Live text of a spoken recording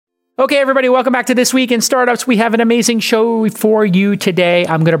Okay, everybody, welcome back to This Week in Startups. We have an amazing show for you today.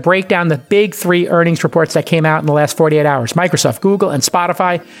 I'm going to break down the big three earnings reports that came out in the last 48 hours, Microsoft, Google, and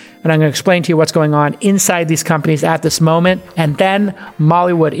Spotify. And I'm going to explain to you what's going on inside these companies at this moment. And then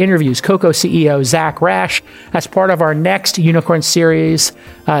Mollywood interviews Coco CEO Zach Rash as part of our next Unicorn series.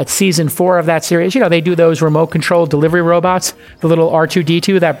 It's season 4 of that series. You know, they do those remote control delivery robots, the little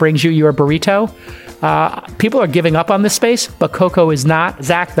R2-D2 that brings you your burrito. People are giving up on this space, but Coco is not.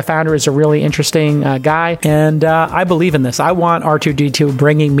 Zach, the founder, is a really interesting guy, and I believe in this. I want R2-D2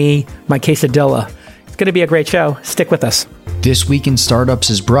 bringing me my quesadilla. It's going to be a great show. Stick with us. This Week in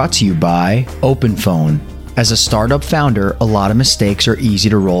Startups is brought to you by OpenPhone. As a startup founder, a lot of mistakes are easy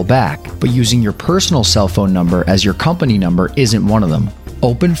to roll back, but using your personal cell phone number as your company number isn't one of them.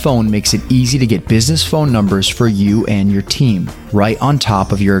 OpenPhone makes it easy to get business phone numbers for you and your team, right on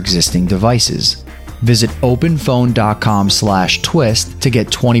top of your existing devices. Visit openphone.com/twist to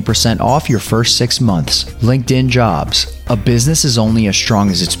get 20% off your first 6 months. LinkedIn Jobs. A business is only as strong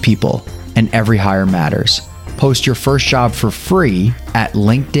as its people, and every hire matters. Post your first job for free at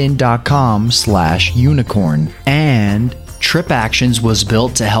linkedin.com/unicorn. And TripActions was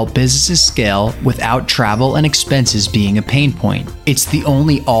built to help businesses scale without travel and expenses being a pain point. It's the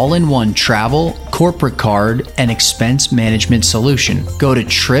only all-in-one travel, corporate card, and expense management solution. Go to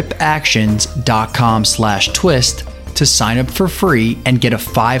tripactions.com/twist to sign up for free and get a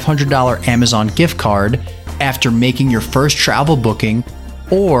 $500 Amazon gift card after making your first travel booking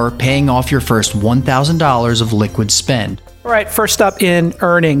or paying off your first $1,000 of liquid spend. All right, first up in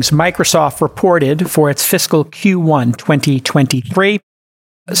earnings, Microsoft reported for its fiscal Q1 2023.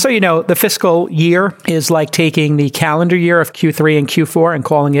 So, you know, the fiscal year is like taking the calendar year of Q3 and Q4 and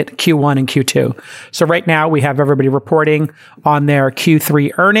calling it Q1 and Q2. So right now we have everybody reporting on their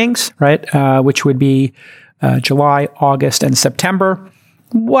Q3 earnings, right, which would be July, August, and September.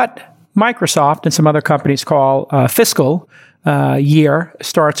 What Microsoft and some other companies call fiscal year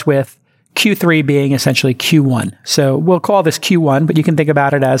starts with Q3 being essentially Q1. So we'll call this Q1, but you can think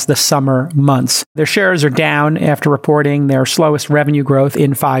about it as the summer months. Their shares are down after reporting their slowest revenue growth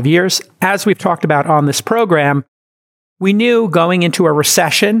in 5 years. As we've talked about on this program, we knew going into a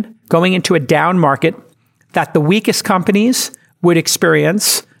recession, going into a down market, that the weakest companies would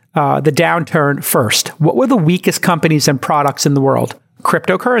experience the downturn first. What were the weakest companies and products in the world?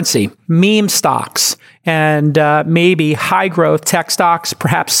 Cryptocurrency, meme stocks, and maybe high growth tech stocks,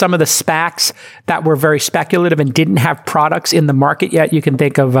 perhaps some of the SPACs that were very speculative and didn't have products in the market yet. You can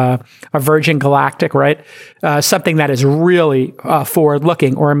think of a Virgin Galactic, right? Something that is really forward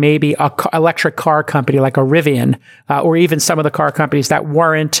looking, or maybe an electric car company like a Rivian, or even some of the car companies that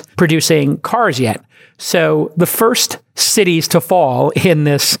weren't producing cars yet. So the first cities to fall in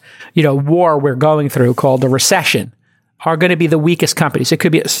this, war we're going through called the recession are going to be the weakest companies. It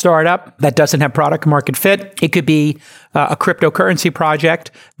could be a startup that doesn't have product market fit. It could be a cryptocurrency project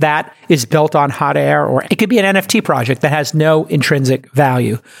that is built on hot air, or it could be an NFT project that has no intrinsic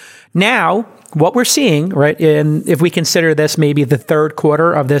value. Now, what we're seeing, right, if we consider this maybe the third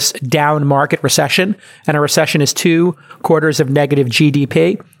quarter of this down market recession, and a recession is 2 quarters of negative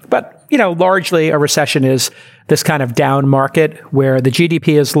GDP, but, largely a recession is this kind of down market where the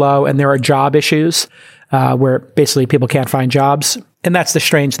GDP is low and there are job issues, where basically people can't find jobs. And that's the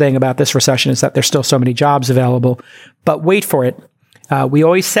strange thing about this recession, is that there's still so many jobs available. But wait for it. We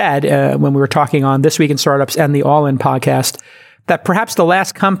always said when we were talking on This Week in Startups and the All In podcast that perhaps the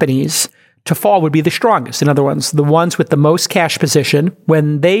last companies to fall would be the strongest. In other words, the ones with the most cash position,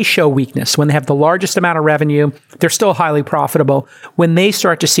 when they show weakness, when they have the largest amount of revenue, they're still highly profitable. When they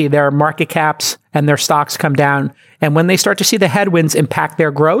start to see their market caps and their stocks come down, and when they start to see the headwinds impact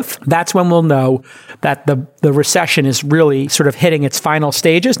their growth, that's when we'll know that the recession is really sort of hitting its final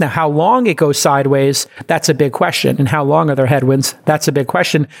stages. Now, how long it goes sideways, that's a big question. And how long are their headwinds? That's a big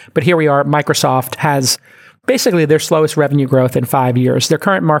question. But here we are. Microsoft has basically their slowest revenue growth in 5 years. Their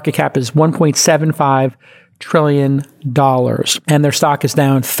current market cap is $1.75 trillion, and their stock is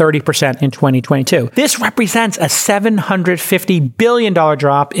down 30% in 2022. This represents a $750 billion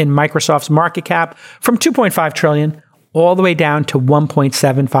drop in Microsoft's market cap from $2.5 trillion all the way down to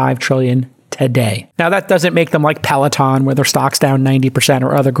 $1.75 trillion today. Now, that doesn't make them like Peloton, where their stock's down 90%,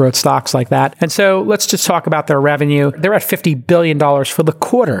 or other growth stocks like that. And so let's just talk about their revenue. They're at $50 billion for the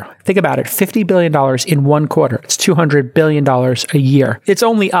quarter. Think about it, $50 billion in one quarter. It's $200 billion a year. It's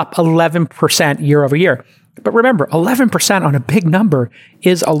only up 11% year over year. But remember, 11% on a big number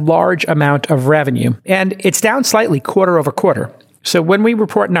is a large amount of revenue. And it's down slightly quarter over quarter. So when we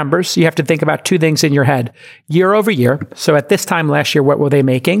report numbers, you have to think about 2 things in your head. Year over year. So at this time last year, what were they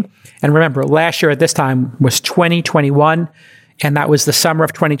making? And remember, last year at this time was 2021. And that was the summer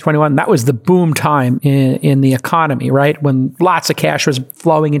of 2021. That was the boom time in the economy, right? When lots of cash was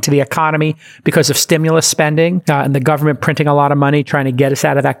flowing into the economy because of stimulus spending and the government printing a lot of money, trying to get us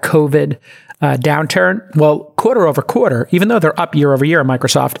out of that COVID downturn. Well, quarter over quarter, even though they're up year over year,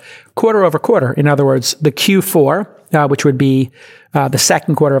 Microsoft, quarter over quarter, in other words, the Q4, which would be the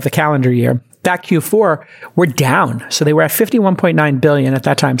second quarter of the calendar year, that Q4 were down. So they were at 51.9 billion at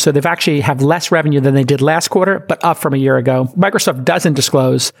that time. So they've actually have less revenue than they did last quarter, but up from a year ago. Microsoft doesn't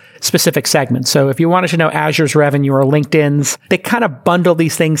disclose specific segments. So if you wanted to know Azure's revenue or LinkedIn's, they kind of bundle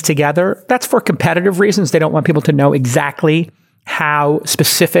these things together. That's for competitive reasons. They don't want people to know exactly how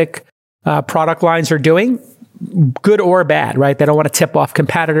specific product lines are doing, good or bad, right? They don't want to tip off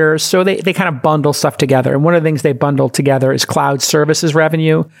competitors. So they kind of bundle stuff together. And one of the things they bundle together is cloud services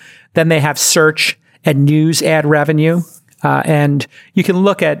revenue. Then they have search and news ad revenue. And you can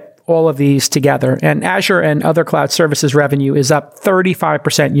look at all of these together. And Azure and other cloud services revenue is up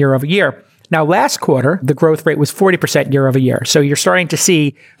 35% year over year. Now, last quarter, the growth rate was 40% year over year. So you're starting to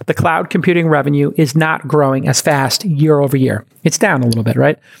see the cloud computing revenue is not growing as fast year over year. It's down a little bit,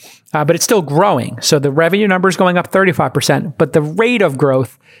 right? But it's still growing. So the revenue number is going up 35%, but the rate of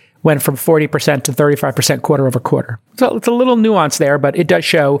growth went from 40% to 35% quarter over quarter. So it's a little nuance there, but it does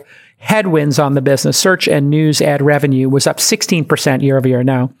show headwinds on the business. Search and news ad revenue was up 16% year over year.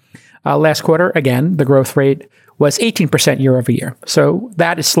 Now, last quarter, again, the growth rate was 18% year over year. So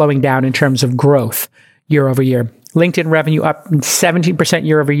that is slowing down in terms of growth year over year. LinkedIn revenue up 17%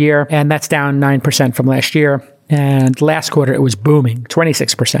 year over year, and that's down 9% from last year. And last quarter, it was booming,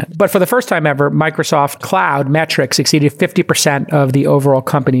 26%. But for the first time ever, Microsoft Cloud metrics exceeded 50% of the overall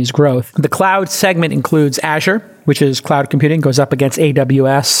company's growth. The cloud segment includes Azure, which is cloud computing, goes up against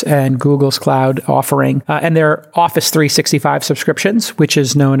AWS and Google's cloud offering, and their Office 365 subscriptions, which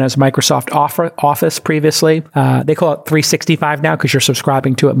is known as Microsoft Office previously. They call it 365 now because you're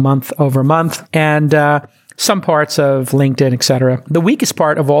subscribing to it month over month. And some parts of LinkedIn, et cetera. The weakest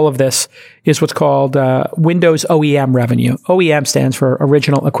part of all of this is what's called Windows OEM revenue. OEM stands for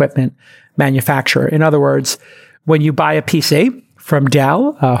Original Equipment Manufacturer. In other words, when you buy a PC from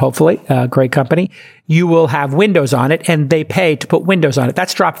Dell, hopefully, a great company, you will have Windows on it, and they pay to put Windows on it.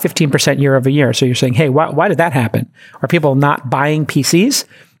 That's dropped 15% year over year. So you're saying, hey, why did that happen? Are people not buying PCs?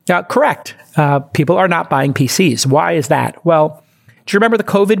 Correct. People are not buying PCs. Why is that? Well, do you remember the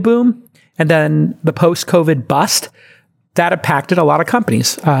COVID boom? And then the post-COVID bust, that impacted a lot of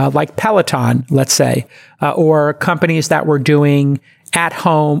companies, like Peloton, let's say, or companies that were doing at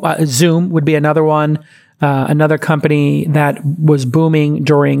home. Zoom would be another one. Another company that was booming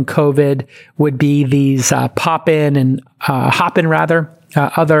during COVID would be these Hopin and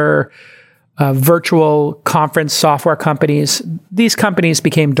other virtual conference software companies. These companies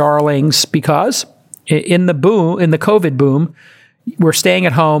became darlings because in the COVID boom, we're staying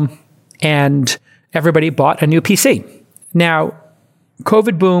at home, and everybody bought a new PC. Now,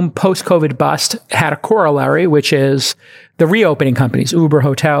 COVID boom, post-COVID bust had a corollary, which is the reopening companies, Uber,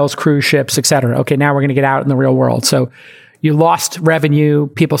 hotels, cruise ships, et cetera. Okay, now we're going to get out in the real world. So you lost revenue.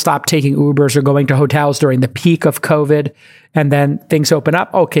 People stopped taking Ubers or going to hotels during the peak of COVID. And then things open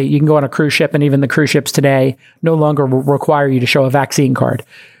up. Okay, you can go on a cruise ship, and even the cruise ships today no longer require you to show a vaccine card.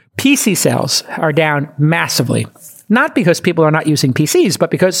 PC sales are down massively, not because people are not using PCs,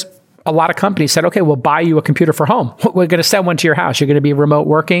 but because a lot of companies said, okay, we'll buy you a computer for home. We're going to send one to your house. You're going to be remote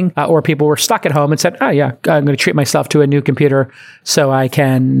working, or people were stuck at home and said, oh yeah, I'm going to treat myself to a new computer so I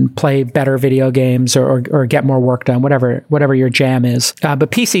can play better video games or get more work done, whatever your jam is.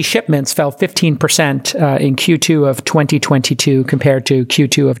 But PC shipments fell 15% in Q2 of 2022 compared to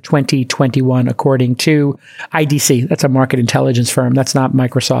Q2 of 2021, according to IDC. That's a market intelligence firm. That's not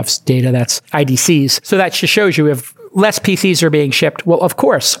Microsoft's data. That's IDC's. So that just shows you if less PCs are being shipped. Well, of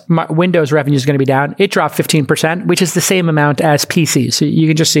course, Windows revenue is going to be down. It dropped 15%, which is the same amount as PCs. So you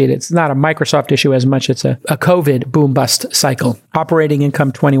can just see it. It's not a Microsoft issue as much. It's a COVID boom bust cycle. Operating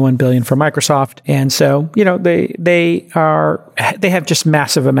income, $21 billion for Microsoft. And so, they have just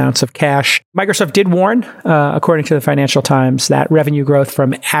massive amounts of cash. Microsoft did warn, according to the Financial Times, that revenue growth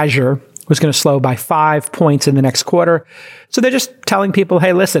from Azure was going to slow by 5 points in the next quarter. So they're just telling people,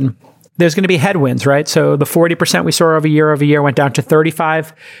 hey, listen, there's going to be headwinds, right? So the 40% we saw over year went down to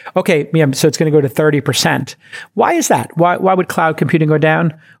 35. Okay, yeah, so it's going to go to 30%. Why is that? Why would cloud computing go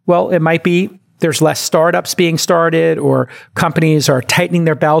down? Well, it might be there's less startups being started, or companies are tightening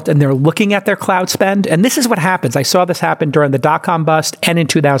their belt and they're looking at their cloud spend. And this is what happens. I saw this happen during the dot-com bust and in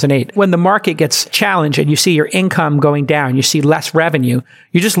 2008. When the market gets challenged and you see your income going down, you see less revenue,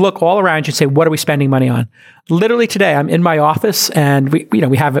 you just look all around you and say, what are we spending money on? Literally today, I'm in my office, and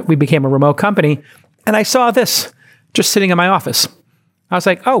we became a remote company, and I saw this. just sitting in my office. I was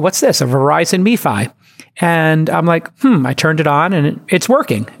like, oh, what's this? A Verizon MiFi. And I'm like, I turned it on and it's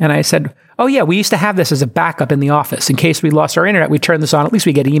working. And I said, oh yeah, we used to have this as a backup in the office. In case we lost our internet, we turn this on, at least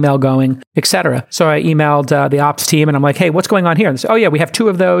we get email going, etc. So I emailed the ops team and I'm like, hey, what's going on here? And they said, oh yeah, we have 2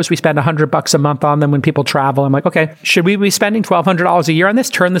 of those. We spend $100 a month on them when people travel. I'm like, okay, should we be spending $1,200 a year on this?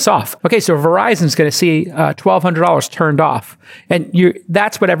 Turn this off. Okay, so Verizon's going to see $1,200 turned off. And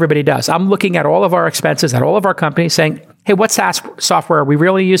that's what everybody does. I'm looking at all of our expenses at all of our companies saying, hey, what SaaS software are we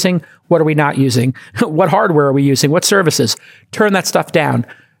really using? What are we not using? What hardware are we using? What services? Turn that stuff down.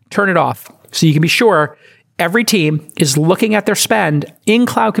 Turn it off. So you can be sure every team is looking at their spend in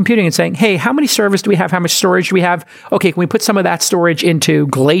cloud computing and saying, hey, how many servers do we have? How much storage do we have? Okay, can we put some of that storage into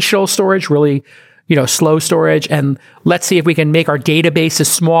glacial storage, really, slow storage? And let's see if we can make our databases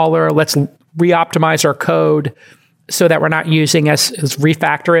smaller. Let's re-optimize our code so that we're not using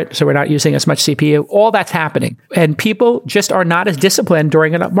refactor it, so we're not using as much CPU. All that's happening. And people just are not as disciplined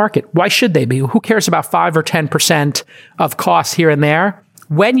during an up market. Why should they be? Who cares about 5 or 10% of costs here and there?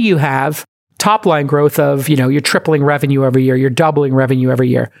 When you have top line growth of, you're tripling revenue every year, you're doubling revenue every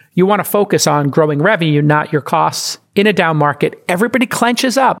year. You want to focus on growing revenue, not your costs. In a down market, everybody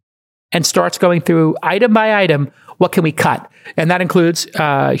clenches up and starts going through item by item, what can we cut? And that includes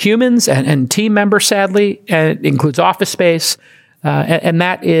humans and team members, sadly, and it includes office space. And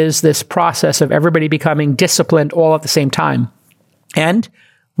that is this process of everybody becoming disciplined all at the same time. And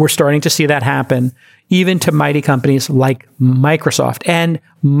we're starting to see that happen even to mighty companies like Microsoft and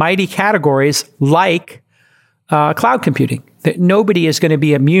mighty categories like cloud computing. That nobody is going to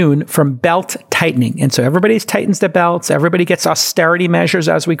be immune from belt tightening. And so everybody tightens their belts. Everybody gets austerity measures,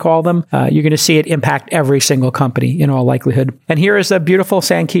 as we call them. You're going to see it impact every single company in all likelihood. And here is a beautiful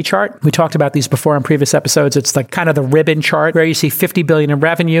Sankey chart. We talked about these before in previous episodes. It's like kind of the ribbon chart where you see 50 billion in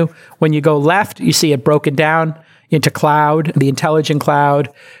revenue. When you go left, you see it broken down into cloud, the intelligent cloud,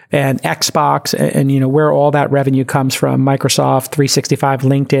 and Xbox, and where all that revenue comes from, Microsoft, 365,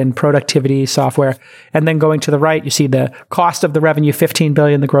 LinkedIn, productivity software. And then going to the right, you see the cost of the revenue, 15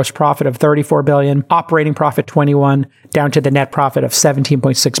 billion, the gross profit of 34 billion, operating profit 21, down to the net profit of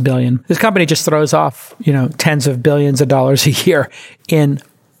 17.6 billion. This company just throws off, tens of billions of dollars a year in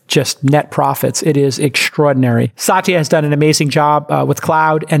just net profits. It is extraordinary. Satya has done an amazing job with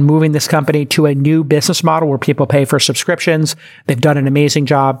cloud and moving this company to a new business model where people pay for subscriptions. They've done an amazing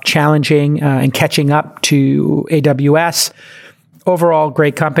job challenging and catching up to AWS. Overall,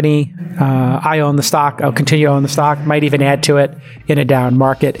 great company. I own the stock. I'll continue to own the stock. Might even add to it in a down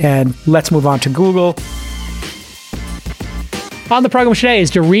market. And let's move on to Google. On the program today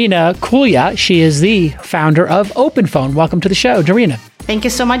is Darina Kulia. She is the founder of OpenPhone. Welcome to the show, Darina. Thank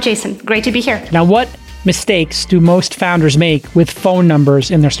you so much, Jason. Great to be here. Now, what mistakes do most founders make with phone numbers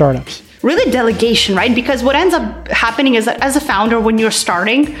in their startups? Really delegation, right? Because what ends up happening is that as a founder, when you're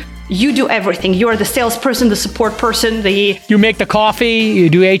starting, you do everything. You are the salesperson, the support person, You make the coffee, you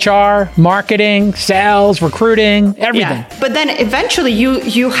do HR, marketing, sales, recruiting, everything. Yeah. But then eventually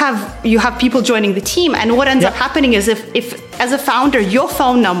you have people joining the team. And what ends up happening is if as a founder, your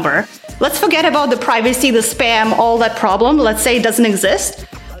phone number, let's forget about the privacy, the spam, all that problem. Let's say it doesn't exist.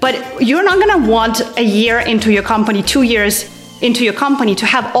 But you're not going to want a year into your company, 2 years into your company to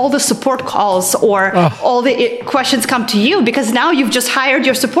have all the support calls or all the questions come to you, because now you've just hired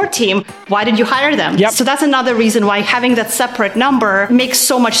your support team. Why did you hire them? Yep. So that's another reason why having that separate number makes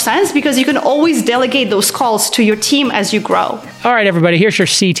so much sense, because you can always delegate those calls to your team as you grow. All right, everybody, here's your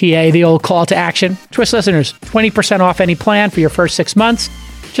CTA, the old call to action. Twist listeners, 20% off any plan for your first 6 months.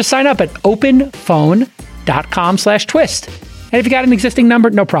 Just sign up at openphone.com/twist. And if you got an existing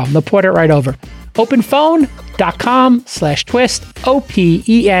number, no problem. They'll port it right over. openphone.com/twist,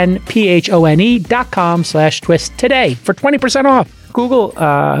 openphone.com/twist today for 20% off. Google,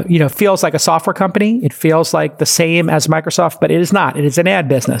 feels like a software company. It feels like the same as Microsoft, but it is not. It is an ad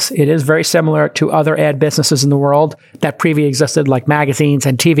business. It is very similar to other ad businesses in the world that previously existed, like magazines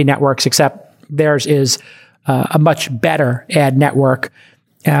and TV networks, except theirs is a much better ad network.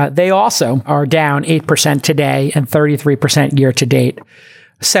 They also are down 8% today and 33% year to date.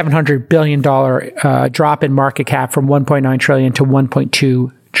 $700 billion drop in market cap from $1.9 trillion to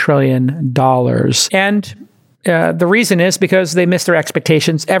 $1.2 trillion. And the reason is because they missed their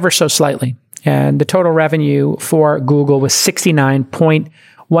expectations ever so slightly. And the total revenue for Google was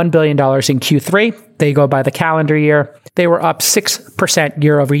 $69.1 billion in Q3. They go by the calendar year. They were up 6%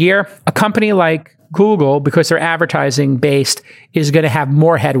 year over year. A company like Google, because they're advertising based, is going to have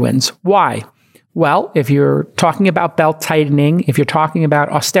more headwinds. Why? Well, if you're talking about belt tightening, if you're talking about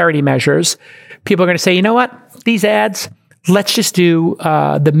austerity measures, people are going to say, you know what? These ads, let's just do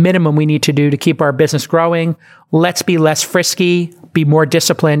the minimum we need to do to keep our business growing. Let's be less frisky, be more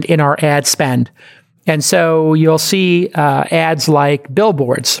disciplined in our ad spend. And so you'll see ads like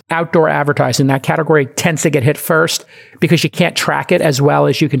billboards, outdoor advertising. That category tends to get hit first because you can't track it as well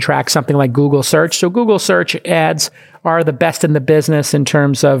as you can track something like Google search. So Google search ads are the best in the business in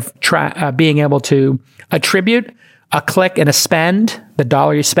terms of being able to attribute a click and a spend, the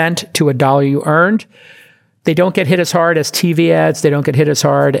dollar you spent to a dollar you earned. They don't get hit as hard as TV ads. They don't get hit as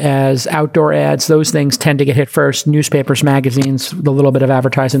hard as outdoor ads. Those things tend to get hit first. Newspapers, magazines, the little bit of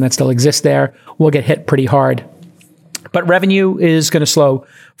advertising that still exists there will get hit pretty hard. But revenue is going to slow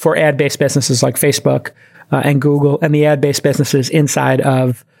for ad-based businesses like Facebook and Google, and the ad-based businesses inside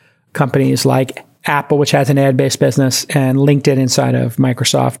of companies like Apple, which has an ad-based business, and LinkedIn inside of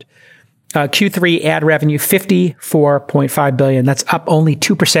Microsoft. Q3 ad revenue, $54.5 billion. That's up only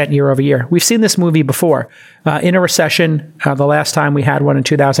 2% year over year. We've seen this movie before. In a recession, the last time we had one in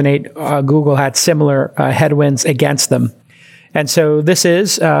 2008, Google had similar headwinds against them. And so this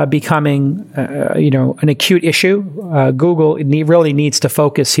is becoming, an acute issue. Google really needs to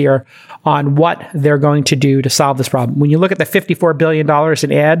focus here on what they're going to do to solve this problem. When you look at the $54 billion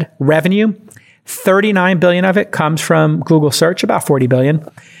in ad revenue, $39 billion of it comes from Google search, about $40 billion.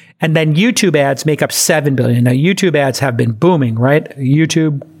 And then YouTube ads make up $7 billion. Now, YouTube ads have been booming, right?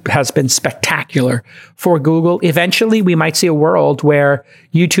 YouTube has been spectacular for Google. Eventually, we might see a world where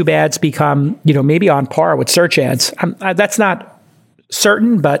YouTube ads become, maybe on par with search ads. That's not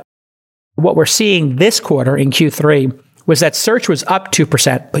certain, but what we're seeing this quarter in Q3 was that search was up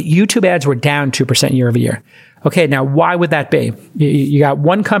 2%, but YouTube ads were down 2% year over year. Okay, now why would that be? You got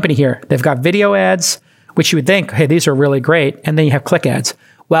one company here. They've got video ads, which you would think, hey, these are really great. And then you have click ads.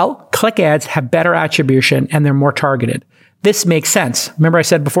 Well, click ads have better attribution and they're more targeted. This makes sense. Remember I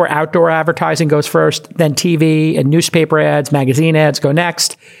said before, outdoor advertising goes first, then TV and newspaper ads, magazine ads go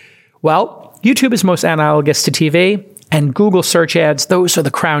next. Well, YouTube is most analogous to TV, and Google search ads, those are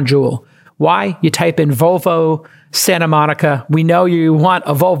the crown jewel. Why? You type in Volvo, Santa Monica. We know you want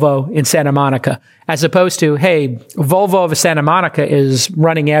a Volvo in Santa Monica, as opposed to, hey, Volvo of Santa Monica is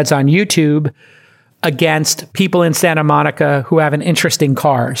running ads on YouTube against people in Santa Monica who have an interest in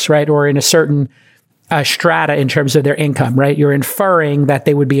cars, right? Or in a certain strata in terms of their income, right? You're inferring that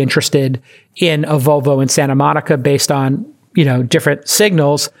they would be interested in a Volvo in Santa Monica based on, different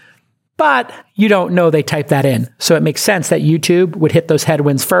signals, but you don't know they type that in. So it makes sense that YouTube would hit those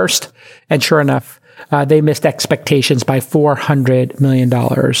headwinds first. And sure enough, they missed expectations by $400 million,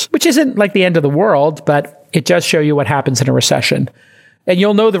 which isn't like the end of the world, but it does show you what happens in a recession. And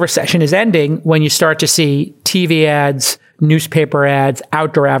you'll know the recession is ending when you start to see TV ads, newspaper ads,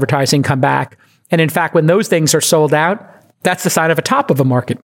 outdoor advertising come back. And in fact, when those things are sold out, that's the sign of a top of a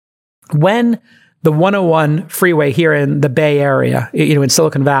market. When the 101 freeway here in the Bay Area, in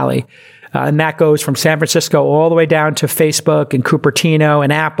Silicon Valley, and that goes from San Francisco all the way down to Facebook and Cupertino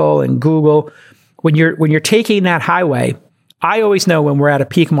and Apple and Google, when you're taking that highway, I always know when we're at a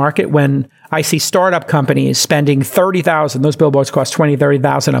peak market, when I see startup companies spending $30,000, those billboards cost $20,000,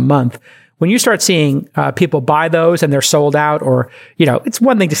 $30,000 a month. When you start seeing people buy those and they're sold out, or, it's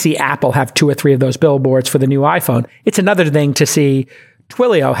one thing to see Apple have 2 or 3 of those billboards for the new iPhone. It's another thing to see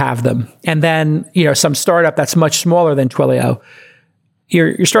Twilio have them. And then, some startup that's much smaller than Twilio.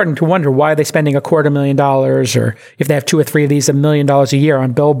 You're starting to wonder, why are they spending $250,000, or if they have 2 or 3 of these, $1 million a year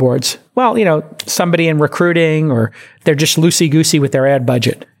on billboards? Well, somebody in recruiting, or they're just loosey-goosey with their ad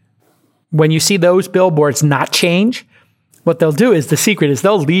budget. When you see those billboards not change, what they'll do is, the secret is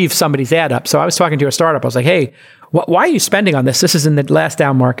they'll leave somebody's ad up. So I was talking to a startup. I was like, hey, why are you spending on this? This is in the last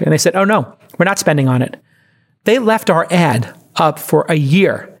down market. And they said, oh, no, we're not spending on it. They left our ad up for a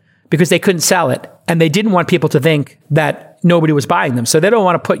year because they couldn't sell it. And they didn't want people to think that nobody was buying them. So they don't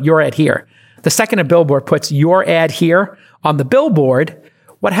want to put your ad here. The second a billboard puts your ad here on the billboard,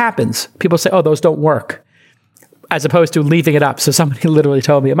 what happens? People say, oh, those don't work, as opposed to leaving it up. So somebody literally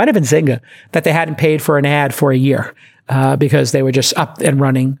told me, it might have been Zynga, that they hadn't paid for an ad for a year because they were just up and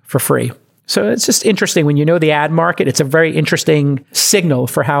running for free. So it's just interesting. When you know the ad market, it's a very interesting signal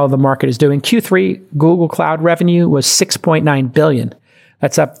for how the market is doing. Q3 Google Cloud revenue was $6.9 billion.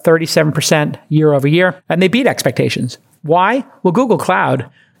 That's up 37% year over year. And they beat expectations. Why? Well, Google Cloud,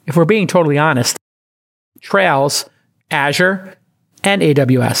 if we're being totally honest, trails Azure and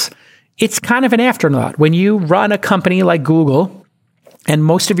AWS. It's kind of an afterthought. When you run a company like Google, and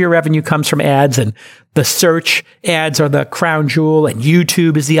most of your revenue comes from ads, and the search ads are the crown jewel, and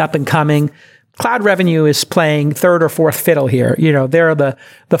YouTube is the up and coming, cloud revenue is playing third or fourth fiddle here. They're the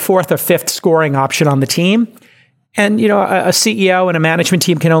fourth or fifth scoring option on the team. And, a CEO and a management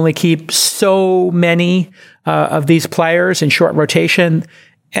team can only keep so many of these players in short rotation.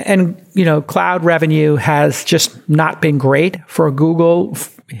 And, cloud revenue has just not been great for Google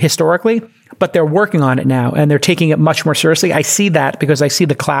historically, but they're working on it now and they're taking it much more seriously. I see that because I see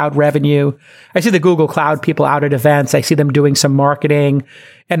the cloud revenue. I see the Google Cloud people out at events. I see them doing some marketing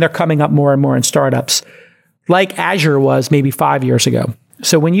and they're coming up more and more in startups like Azure was maybe 5 years ago.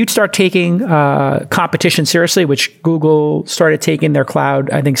 So when you start taking competition seriously, which Google started taking their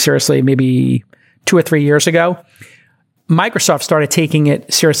cloud, I think seriously, maybe 2 or 3 years ago, Microsoft started taking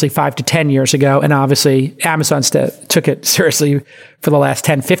it seriously 5 to 10 years ago. And obviously Amazon took it seriously for the last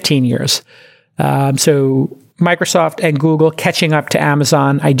 10, 15 years. So Microsoft and Google catching up to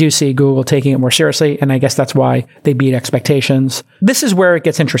Amazon. I do see Google taking it more seriously. And I guess that's why they beat expectations. This is where it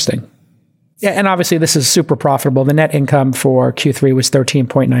gets interesting. Yeah, and obviously this is super profitable. The net income for Q3 was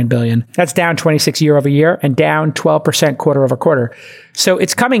 $13.9 billion. That's down 26% year over year and down 12% quarter over quarter. So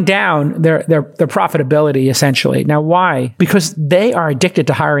it's coming down their profitability essentially. Now, why? Because they are addicted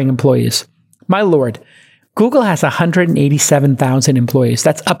to hiring employees. My Lord, Google has 187,000 employees.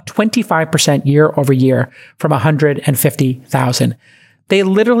 That's up 25% year over year from 150,000. They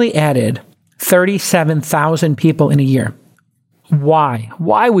literally added 37,000 people in a year. Why?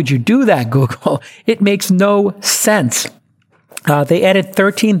 Why would you do that, Google? It makes no sense. They added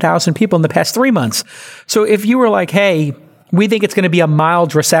 13,000 people in the past 3 months. So if you were like, hey, we think it's going to be a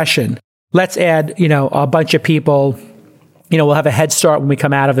mild recession, let's add, a bunch of people, we'll have a head start when we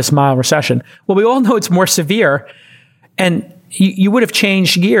come out of this mild recession. Well, we all know it's more severe. And you would have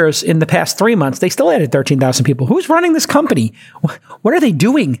changed gears in the past 3 months. They still added 13,000 people. Who's running this company? What are they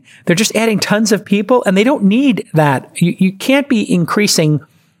doing? They're just adding tons of people and they don't need that. You can't be increasing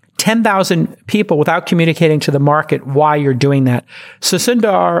 10,000 people without communicating to the market why you're doing that. So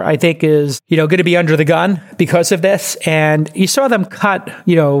Sundar, I think, is, going to be under the gun because of this. And you saw them cut,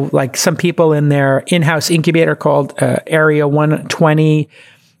 like some people in their in-house incubator called Area 120.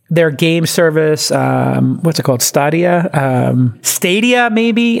 Their game service, what's it called? Stadia,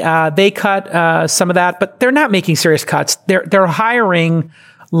 maybe. They cut some of that, but they're not making serious cuts. They're hiring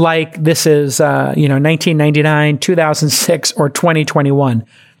like this is 1999, 2006, or 2021.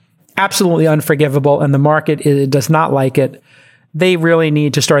 Absolutely unforgivable, and the market does not like it. They really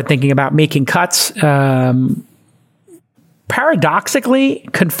need to start thinking about making cuts. Paradoxically,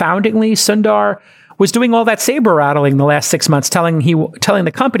 confoundingly, Sundar was doing all that saber rattling the last 6 months, telling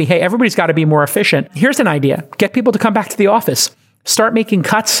the company, hey, everybody's got to be more efficient. Here's an idea. Get people to come back to the office. Start making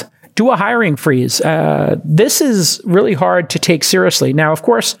cuts. Do a hiring freeze. This is really hard to take seriously. Now, of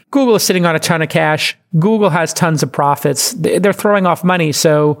course, Google is sitting on a ton of cash. Google has tons of profits. They're throwing off money.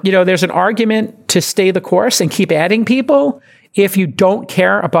 So, there's an argument to stay the course and keep adding people if you don't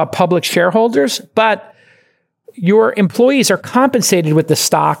care about public shareholders. But your employees are compensated with the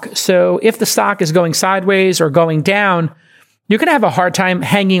stock. So if the stock is going sideways or going down, you're going to have a hard time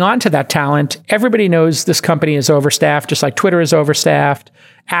hanging on to that talent. Everybody knows this company is overstaffed, just like Twitter is overstaffed,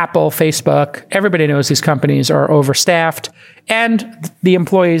 Apple, Facebook. Everybody knows these companies are overstaffed. And the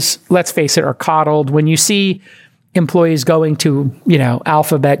employees, let's face it, are coddled. When you see employees going to,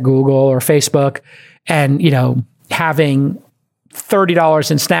 Alphabet, Google, or Facebook and, having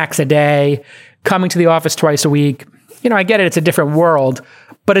 $30 in snacks a day, coming to the office twice a week, I get it. It's a different world,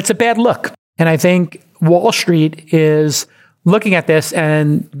 but it's a bad look. And I think Wall Street is looking at this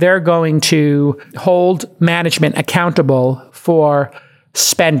and they're going to hold management accountable for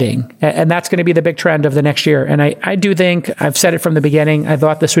spending. And that's going to be the big trend of the next year. And I do think, I've said it from the beginning, I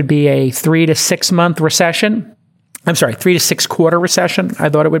thought this would be a 3 to 6 month recession. 3 to 6 quarter recession, I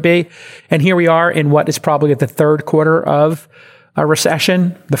thought it would be. And here we are in what is probably the third quarter of a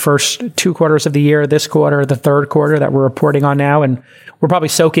recession, the first 2 quarters of the year, this quarter, the third quarter that we're reporting on now. And we're probably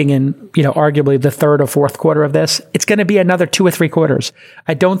soaking in, arguably the third or fourth quarter of this. It's going to be another 2 or 3 quarters.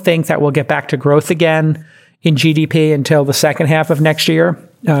 I don't think that we'll get back to growth again in GDP until the second half of next year.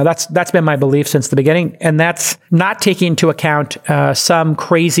 That's been my belief since the beginning. And that's not taking into account some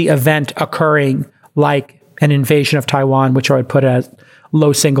crazy event occurring like an invasion of Taiwan, which I would put as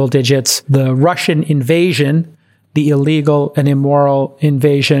low single digits, the Russian invasion, the illegal and immoral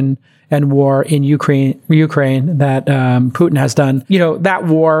invasion and war in Ukraine that Putin has done. That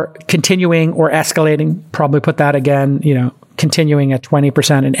war continuing or escalating, probably put that again, continuing at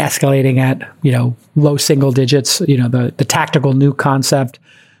 20% and escalating at, low single digits, the tactical nuke concept,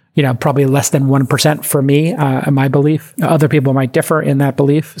 probably less than 1% for me, my belief. Other people might differ in that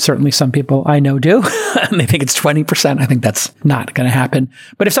belief. Certainly some people I know do. And they think it's 20%. I think that's not going to happen.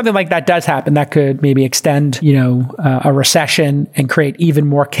 But if something like that does happen, that could maybe extend, a recession and create even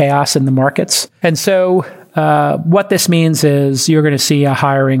more chaos in the markets. And so what this means is you're going to see a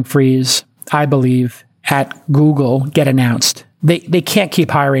hiring freeze, I believe, at Google get announced. They can't keep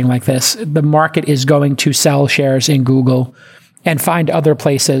hiring like this. The market is going to sell shares in Google and find other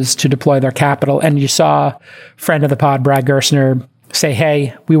places to deploy their capital. And you saw friend of the pod, Brad Gerstner, say,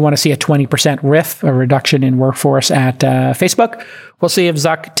 hey, we want to see a 20% RIF, a reduction in workforce at Facebook. We'll see if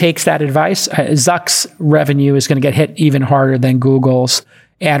Zuck takes that advice. Zuck's revenue is going to get hit even harder than Google's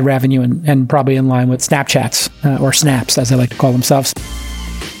ad revenue and probably in line with Snapchat's or Snaps, as they like to call themselves.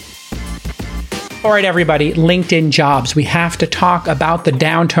 All right, everybody, LinkedIn Jobs. We have to talk about the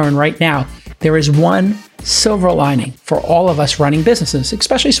downturn right now. There is one silver lining for all of us running businesses,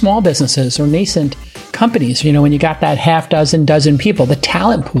 especially small businesses or nascent companies. You know, when you got that half dozen people, the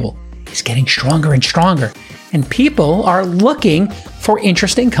talent pool is getting stronger and stronger. And people are looking for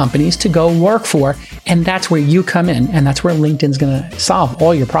interesting companies to go work for. And that's where you come in. And that's where LinkedIn's going to solve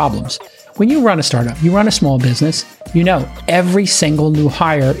all your problems. When you run a startup, you run a small business, you know every single new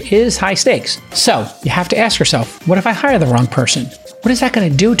hire is high stakes. So you have to ask yourself, what if I hire the wrong person? What is that going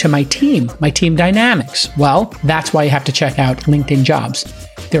to do to my team dynamics? Well, that's why you have to check out LinkedIn Jobs.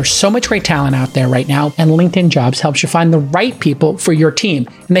 There's so much great talent out there right now, and LinkedIn Jobs helps you find the right people for your team,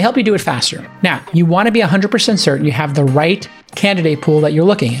 and they help you do it faster. Now, you want to be 100% certain you have the right candidate pool that you're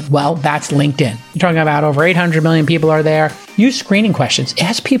looking at. Well, that's LinkedIn. You're talking about over 800 million people are there. Use screening questions.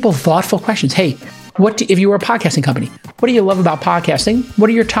 Ask people thoughtful questions. Hey, if you were a podcasting company, what do you love about podcasting? What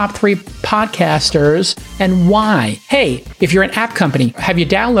are your top 3 podcasters and why? Hey, if you're an app company, have you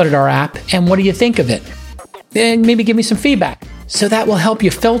downloaded our app and what do you think of it? And maybe give me some feedback. So that will help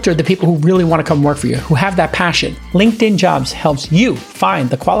you filter the people who really want to come work for you, who have that passion. LinkedIn Jobs helps you find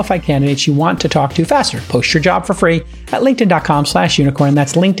the qualified candidates you want to talk to faster. Post your job for free at linkedin.com/unicorn.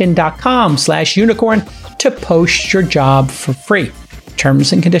 That's linkedin.com/unicorn to post your job for free.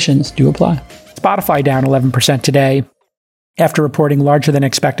 Terms and conditions do apply. Spotify down 11% today after reporting larger than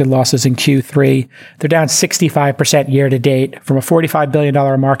expected losses in Q3. They're down 65% year to date from a $45 billion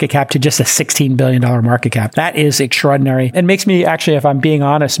market cap to just a $16 billion market cap. That is extraordinary. It makes me actually, if I'm being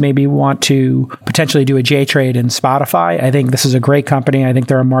honest, maybe want to potentially do a J trade in Spotify. I think this is a great company. I think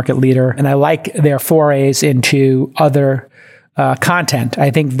they're a market leader and I like their forays into other content. I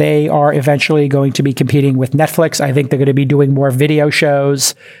think they are eventually going to be competing with Netflix. I think they're going to be doing more video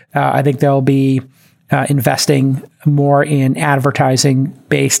shows. I think they'll be investing more in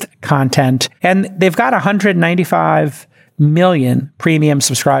advertising-based content. And they've got 195 million premium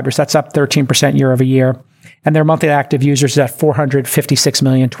subscribers. That's up 13% year over year. And their monthly active users is at 456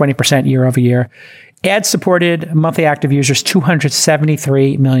 million, 20% year over year. Ad-supported monthly active users,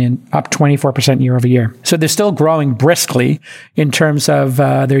 273 million, up 24% year over year. So they're still growing briskly in terms of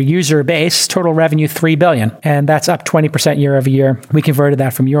their user base. Total revenue, $3 billion. And that's up 20% year over year. We converted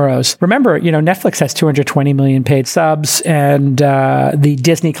that from euros. Remember, Netflix has 220 million paid subs, and the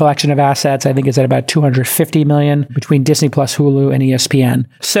Disney collection of assets, I think, is at about 250 million between Disney Plus, Hulu, and ESPN.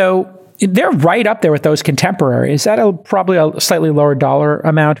 So they're right up there with those contemporaries. At probably a slightly lower dollar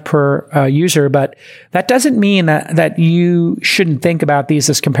amount per user, but that doesn't mean that you shouldn't think about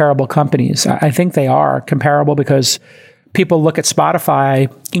these as comparable companies. I think they are comparable because people look at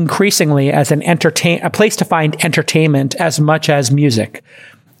Spotify increasingly as a place to find entertainment as much as music.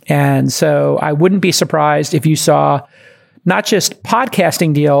 And so I wouldn't be surprised if you saw not just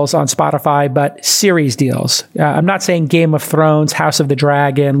podcasting deals on Spotify, but series deals. I'm not saying Game of Thrones, House of the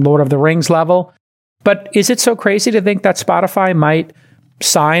Dragon, Lord of the Rings level, but is it so crazy to think that Spotify might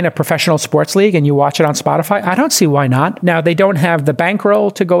sign a professional sports league and you watch it on Spotify? I don't see why not. Now, they don't have the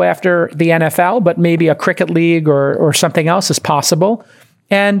bankroll to go after the NFL, but maybe a cricket league or something else is possible.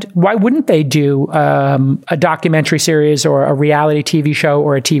 And why wouldn't they do a documentary series or a reality TV show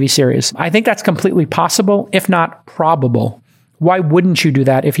or a TV series? I think that's completely possible, if not probable. Why wouldn't you do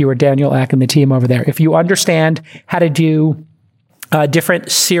that if you were Daniel Ek and the team over there? If you understand how to do different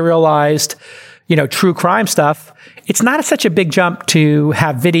serialized, true crime stuff, it's not such a big jump to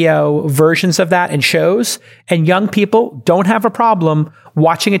have video versions of that in shows. And young people don't have a problem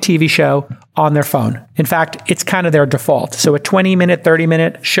watching a TV show on their phone. In fact, it's kind of their default. So a 20-minute,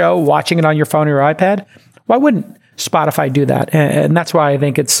 30-minute show, watching it on your phone or your iPad, why wouldn't Spotify do that? And that's why I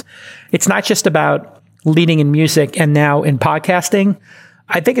think it's not just about leading in music and now in podcasting.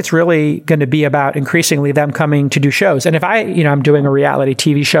 I think it's really going to be about increasingly them coming to do shows. And if I'm doing a reality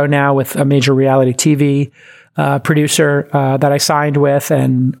TV show now with a major reality TV producer that I signed with,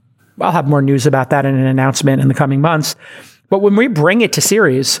 and I'll have more news about that in an announcement in the coming months. But when we bring it to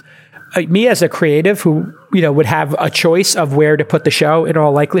series, me as a creative who, would have a choice of where to put the show in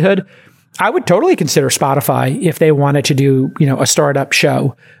all likelihood, I would totally consider Spotify if they wanted to do, a startup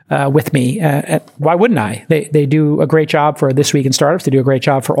show with me. Why wouldn't I? They do a great job for This Week in Startups. They do a great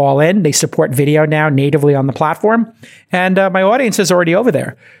job for All In. They support video now natively on the platform. And my audience is already over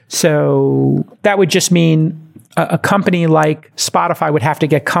there. So that would just mean a company like Spotify would have to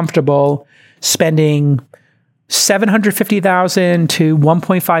get comfortable spending $750,000 to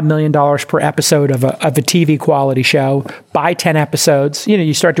 $1.5 million per episode of a TV quality show, buy 10 episodes.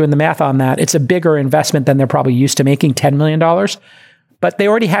 You start doing the math on that. It's a bigger investment than they're probably used to making, $10 million. But they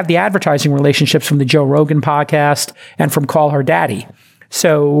already have the advertising relationships from the Joe Rogan podcast and from Call Her Daddy.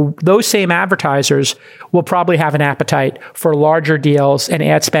 So those same advertisers will probably have an appetite for larger deals and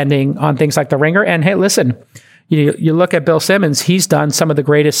ad spending on things like The Ringer. And hey, listen, you look at Bill Simmons, he's done some of the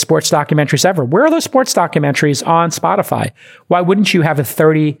greatest sports documentaries ever. Where are those sports documentaries on Spotify? Why wouldn't you have a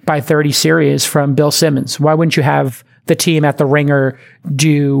 30 by 30 series from Bill Simmons? Why wouldn't you have the team at The Ringer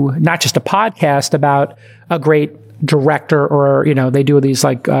do not just a podcast about a great director, or, they do these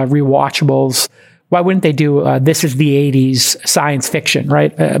like rewatchables. Why wouldn't they do This Is the 80s science fiction,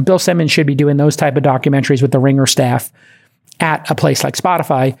 right? Bill Simmons should be doing those type of documentaries with the Ringer staff at a place like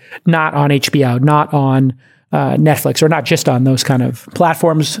Spotify, not on HBO, not on Netflix, or not just on those kind of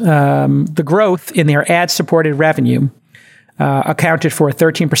platforms. The growth in their ad-supported revenue accounted for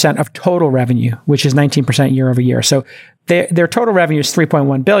 13% of total revenue, which is 19% year over year. So their total revenue is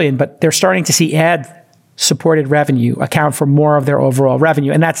 $3.1 billion, but they're starting to see ad-supported revenue account for more of their overall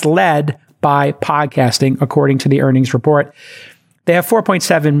revenue, and that's led by podcasting, according to the earnings report. They have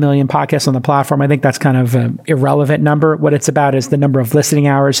 4.7 million podcasts on the platform. I think that's kind of an irrelevant number. What it's about is the number of listening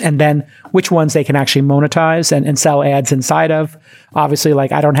hours and then which ones they can actually monetize and sell ads inside of. Obviously,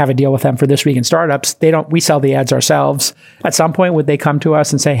 I don't have a deal with them for This Week in Startups. We sell the ads ourselves. At some point, would they come to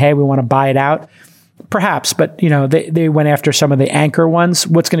us and say, hey, we want to buy it out? Perhaps, but they went after some of the anchor ones.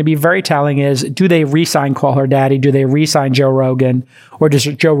 What's going to be very telling is, do they re-sign Call Her Daddy? Do they re-sign Joe Rogan? Or does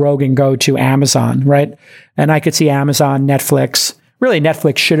Joe Rogan go to Amazon, right? And I could see Amazon, Netflix. Really,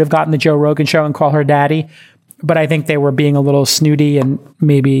 Netflix should have gotten the Joe Rogan show and Call Her Daddy, but I think they were being a little snooty and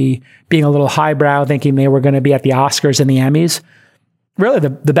maybe being a little highbrow, thinking they were going to be at the Oscars and the Emmys. Really,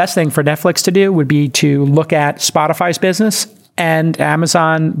 the best thing for Netflix to do would be to look at Spotify's business and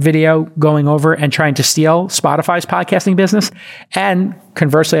Amazon Video going over and trying to steal Spotify's podcasting business. And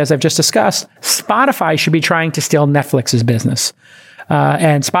conversely, as I've just discussed, Spotify should be trying to steal Netflix's business.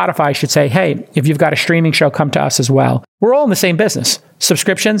 And Spotify should say, hey, if you've got a streaming show, come to us as well. We're all in the same business.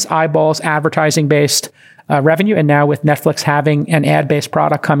 Subscriptions, eyeballs, advertising-based revenue. And now with Netflix having an ad-based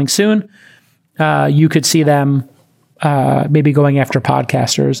product coming soon, you could see them maybe going after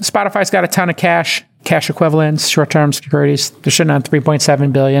podcasters. Spotify's got a ton of cash equivalents, short-term securities. They're sitting on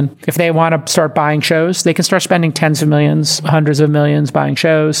 $3.7 billion. If they want to start buying shows, they can start spending tens of millions, hundreds of millions buying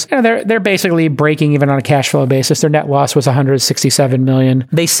shows. They're basically breaking even on a cash flow basis. Their net loss was $167 million.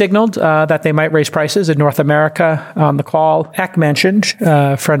 They signaled that they might raise prices in North America on the call. Eck mentioned,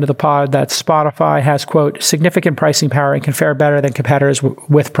 friend of the pod, that Spotify has, quote, significant pricing power and can fare better than competitors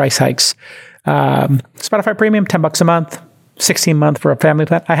with price hikes. Spotify Premium, $10 a month. 16 month for a family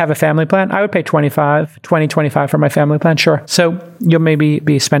plan. I have a family plan. I would pay $25 for my family plan. Sure. So you'll maybe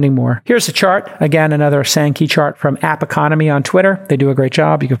be spending more. Here's a chart. Again, another Sankey chart from App Economy on Twitter. They do a great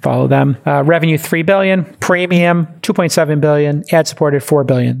job. You can follow them. Revenue, $3 billion. Premium, $2.7 billion. Ad supported, $4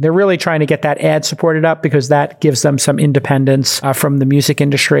 billion. They're really trying to get that ad supported up because that gives them some independence from the music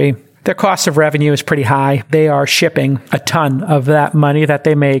industry. Their cost of revenue is pretty high. They are shipping a ton of that money that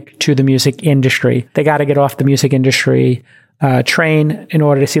they make to the music industry. They got to get off the music industry train in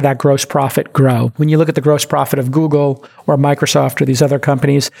order to see that gross profit grow. When you look at the gross profit of Google or Microsoft or these other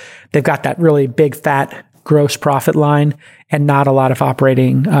companies, they've got that really big fat gross profit line and not a lot of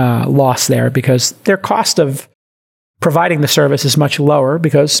operating loss there because their cost of providing the service is much lower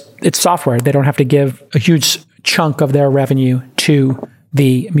because it's software. They don't have to give a huge chunk of their revenue to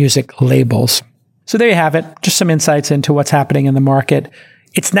the music labels. So there you have it. Just some insights into what's happening in the market.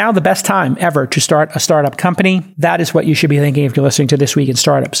 It's now the best time ever to start a startup company. That is what you should be thinking if you're listening to This Week in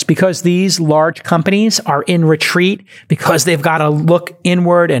Startups, because these large companies are in retreat because they've got to look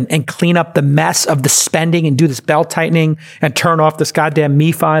inward and clean up the mess of the spending and do this belt tightening and turn off this goddamn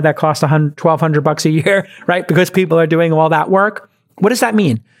MiFi that costs $1,200 a year, right? Because people are doing all that work. What does that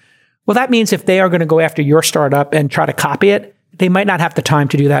mean? Well, that means if they are going to go after your startup and try to copy it, they might not have the time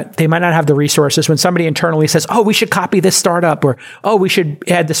to do that. They might not have the resources. When somebody internally says, oh, we should copy this startup, or, oh, we should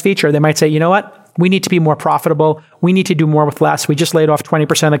add this feature, they might say, you know what? We need to be more profitable. We need to do more with less. We just laid off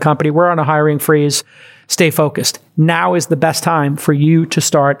 20% of the company. We're on a hiring freeze. Stay focused. Now is the best time for you to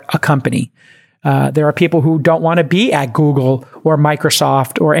start a company. There are people who don't want to be at Google or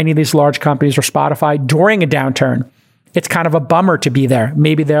Microsoft or any of these large companies or Spotify during a downturn. It's kind of a bummer to be there.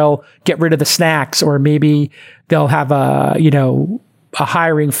 Maybe they'll get rid of the snacks, or maybe they'll have a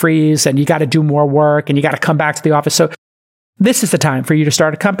hiring freeze and you got to do more work and you got to come back to the office. So this is the time for you to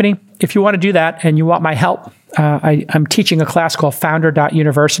start a company. If you want to do that and you want my help, I'm teaching a class called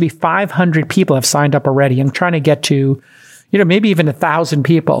Founder.University. 500 people have signed up already. I'm trying to get to, maybe even 1,000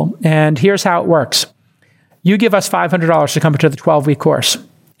 people. And here's how it works. You give us $500 to come to the 12-week course.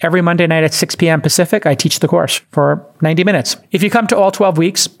 Every Monday night at 6 p.m. Pacific, I teach the course for 90 minutes. If you come to all 12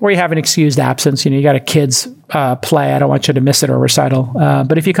 weeks, or you have an excused absence, you got a kid's play, I don't want you to miss it, or recital.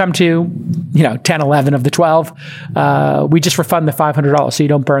 But if you come to, 10, 11 of the 12, we just refund the $500 so you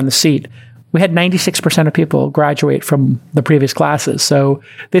don't burn the seat. We had 96% of people graduate from the previous classes. So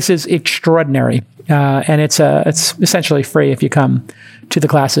this is extraordinary. And it's essentially free if you come to the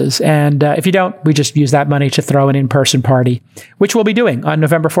classes. And if you don't, we just use that money to throw an in-person party, which we'll be doing on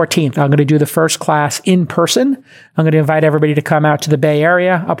November 14th. I'm going to do the first class in person. I'm going to invite everybody to come out to the Bay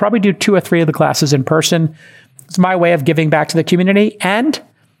Area. I'll probably do 2 or 3 of the classes in person. It's my way of giving back to the community. And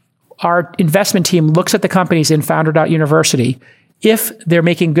our investment team looks at the companies in Founder.University. If they're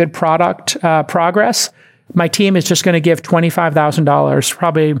making good product progress, my team is just going to give $25,000,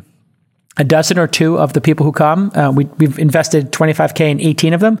 probably a dozen or two of the people who come. We've invested $25K in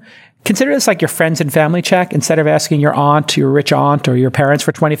 18 of them. Consider this like your friends and family check. Instead of asking your aunt, your rich aunt, or your parents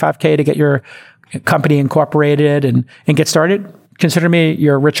for $25K to get your company incorporated and get started, consider me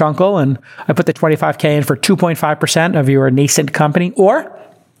your rich uncle, and I put the $25K in for 2.5% of your nascent company. Or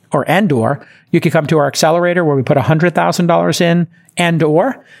you could come to our accelerator where we put $100,000 in,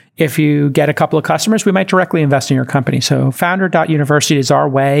 or if you get a couple of customers, we might directly invest in your company. So Founder.University is our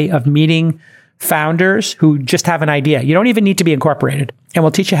way of meeting founders who just have an idea. You don't even need to be incorporated. And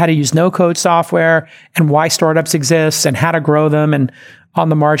we'll teach you how to use no-code software and why startups exist and how to grow them, and on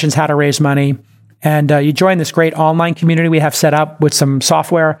the margins, how to raise money. And you join this great online community we have set up with some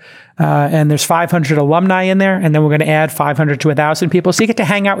software. And there's 500 alumni in there. And then we're going to add 500 to 1,000 people. So you get to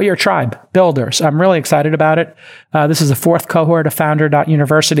hang out with your tribe builders. I'm really excited about it. This is the 4th cohort of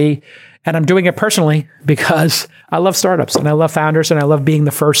Founder.University. And I'm doing it personally because I love startups and I love founders and I love being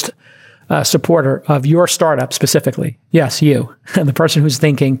the first supporter of your startup specifically. Yes, you. And the person who's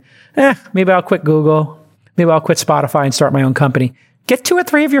thinking, maybe I'll quit Google. Maybe I'll quit Spotify and start my own company. Get 2 or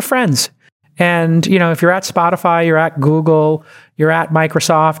 3 of your friends. And, if you're at Spotify, you're at Google, you're at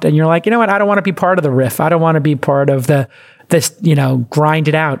Microsoft, and you're like, you know what, I don't want to be part of the riff. I don't want to be part of this, grind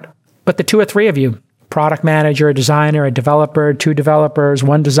it out. But the 2 or 3 of you, product manager, a designer, a developer, 2 developers,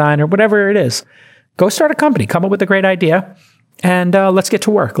 1 designer, whatever it is, go start a company, come up with a great idea, and let's get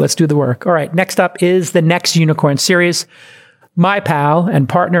to work. Let's do the work. All right, next up is the Next Unicorn series. My pal and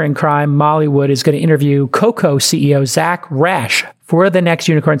partner in crime, Molly Wood, is going to interview Coco CEO Zach Rash for the Next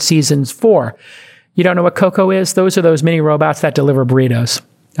Unicorn Seasons 4. You don't know what Coco is? Those are those mini robots that deliver burritos.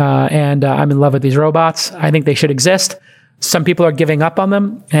 And I'm in love with these robots. I think they should exist. Some people are giving up on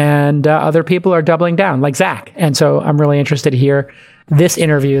them, and other people are doubling down, like Zach. And so I'm really interested to hear this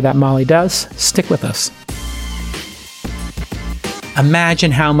interview that Molly does. Stick with us.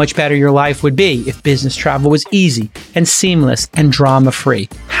 Imagine how much better your life would be if business travel was easy and seamless and drama-free.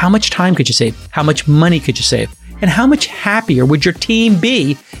 How much time could you save? How much money could you save? And how much happier would your team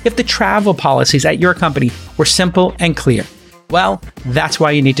be if the travel policies at your company were simple and clear? Well, that's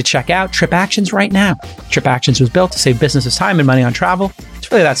why you need to check out TripActions right now. TripActions was built to save businesses time and money on travel. It's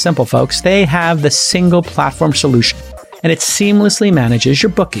really that simple, folks. They have the single platform solution, and it seamlessly manages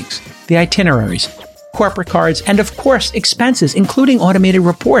your bookings, the itineraries, corporate cards, and of course, expenses, including automated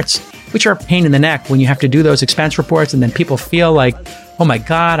reports, which are a pain in the neck when you have to do those expense reports and then people feel like, oh my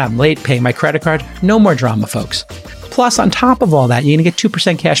God, I'm late paying my credit card. No more drama, folks. Plus, on top of all that, you're going to get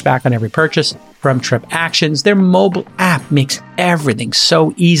 2% cash back on every purchase from TripActions. Their mobile app makes everything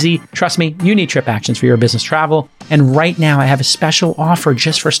so easy. Trust me, you need TripActions for your business travel. And right now, I have a special offer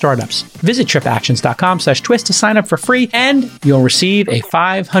just for startups. Visit tripactions.com/twist to sign up for free, and you'll receive a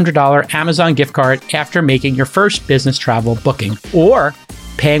 $500 Amazon gift card after making your first business travel booking, or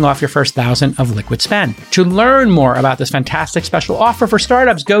paying off your first 1,000 of liquid spend. To learn more about this fantastic special offer for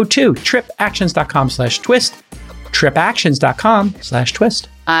startups, go to tripactions.com/twist. tripactions.com/twist.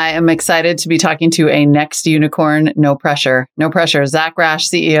 I am excited to be talking to a next unicorn. No pressure. No pressure. Zach Rash,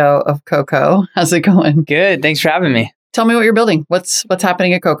 CEO of Coco. How's it going? Good. Thanks for having me. Tell me what you're building. What's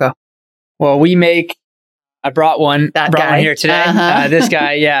happening at Coco? Well, I brought one here today. This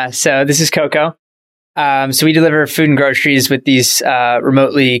guy. Yeah. So this is Coco. So we deliver food and groceries with these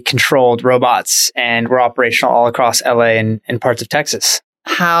remotely controlled robots, and we're operational all across LA and parts of Texas.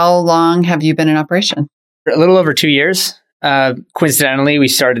 how long have you been in operation? A little over 2 years. Coincidentally, we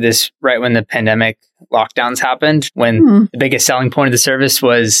started this right when the pandemic lockdowns happened, when the biggest selling point of the service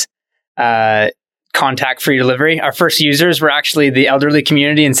was contact-free delivery. Our first users were actually the elderly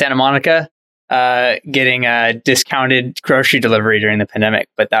community in Santa Monica, getting a discounted grocery delivery during the pandemic.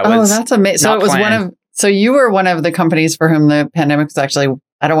 But that was that's amazing. So it was planned. So you were one of the companies for whom the pandemic was actually,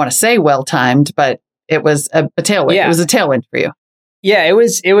 I don't want to say well-timed, but it was a tailwind. Yeah. It was a tailwind for you. Yeah, it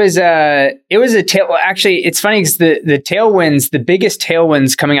was a tail. Well, actually, it's funny because the tailwinds, the biggest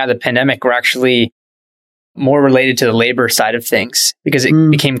tailwinds coming out of the pandemic were actually more related to the labor side of things, because it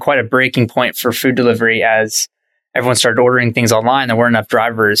became quite a breaking point for food delivery as everyone started ordering things online. There weren't enough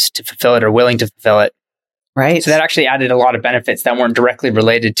drivers to fulfill it or willing to fulfill it. Right. So that actually added a lot of benefits that weren't directly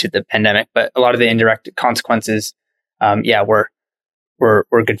related to the pandemic, but a lot of the indirect consequences, were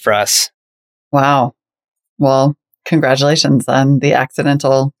good for us. Wow. Well, congratulations on the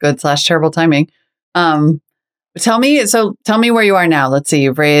accidental good/terrible timing. Tell me where you are now. Let's see.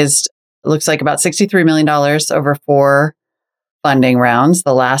 You've raised, it looks like about $63 million over 4 funding rounds.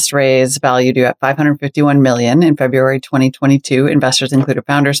 The last raise valued you at $551 million in February 2022. Investors included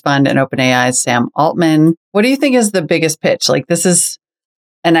Founders Fund and OpenAI's Sam Altman. What do you think is the biggest pitch? Like, this is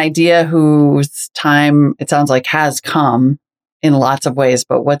an idea whose time, it sounds like, has come in lots of ways,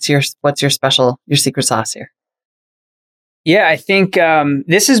 but what's your secret sauce here? Yeah, I think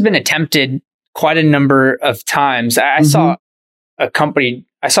this has been attempted quite a number of times. I saw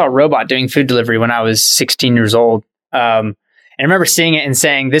a robot doing food delivery when I was 16 years old. And I remember seeing it and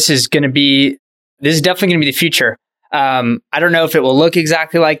saying, this is definitely going to be the future. I don't know if it will look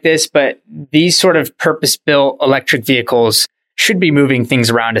exactly like this, but these sort of purpose-built electric vehicles should be moving things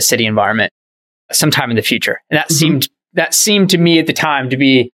around a city environment sometime in the future. And that seemed to me at the time to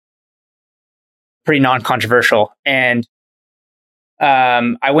be pretty non-controversial. And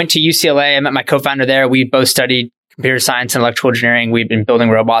I went to UCLA. I met my co-founder there. We both studied computer science and electrical engineering. We'd been building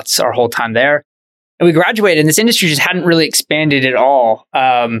robots our whole time there. And we graduated, and this industry just hadn't really expanded at all.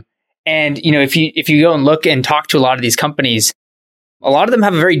 And if you go and look and talk to a lot of these companies, a lot of them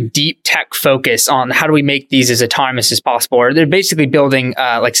have a very deep tech focus on how do we make these as autonomous as possible. Or they're basically building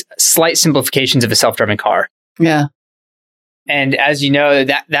like slight simplifications of a self-driving car. Yeah. And as you know,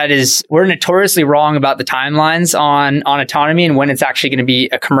 we're notoriously wrong about the timelines on autonomy and when it's actually going to be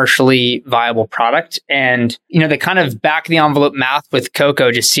a commercially viable product. And, the kind of back of the envelope math with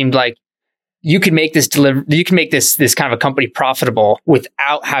Coco just seemed like you can make this kind of a company profitable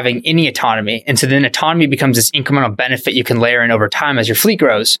without having any autonomy. And so then autonomy becomes this incremental benefit you can layer in over time as your fleet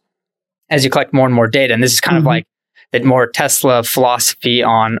grows, as you collect more and more data. And this is kind of like the more Tesla philosophy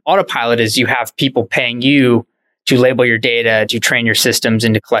on autopilot is you have people paying you to label your data, to train your systems,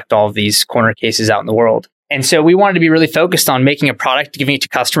 and to collect all of these corner cases out in the world. And so we wanted to be really focused on making a product, giving it to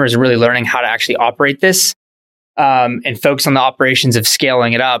customers, and really learning how to actually operate this, and focus on the operations of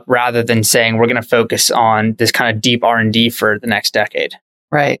scaling it up rather than saying we're going to focus on this kind of deep R&D for the next decade.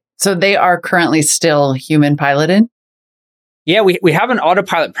 Right. So they are currently still human piloted? Yeah, we have an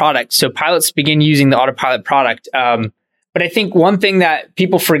autopilot product. So pilots begin using the autopilot product. But I think one thing that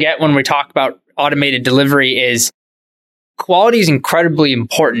people forget when we talk about automated delivery is quality is incredibly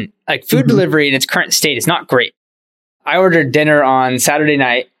important. Like food delivery in its current state is not great. I ordered dinner on Saturday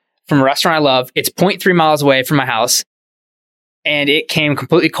night from a restaurant I love. It's 0.3 miles away from my house, and it came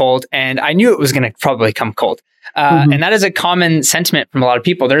completely cold. And I knew it was going to probably come cold. And that is a common sentiment from a lot of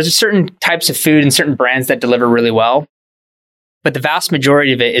people. There's certain types of food and certain brands that deliver really well, but the vast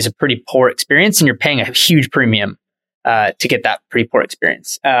majority of it is a pretty poor experience, and you're paying a huge premium to get that pretty poor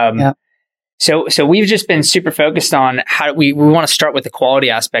experience. So we've just been super focused on how we want to start with the quality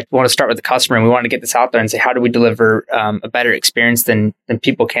aspect. We want to start with the customer, and we want to get this out there and say, how do we deliver a better experience than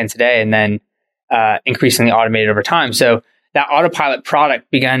people can today, and then increasingly automated over time. So that autopilot product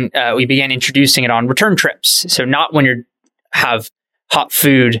we began introducing it on return trips. So not when you have hot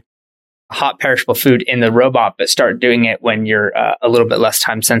perishable food in the robot, but start doing it when you're a little bit less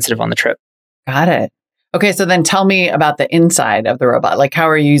time sensitive on the trip. Got it. Okay, so then tell me about the inside of the robot. Like, how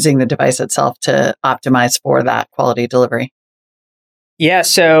are you using the device itself to optimize for that quality delivery? Yeah,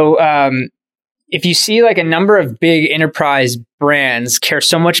 so if you see like a number of big enterprise brands care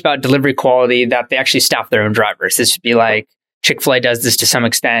so much about delivery quality that they actually staff their own drivers. This would be like Chick-fil-A does this to some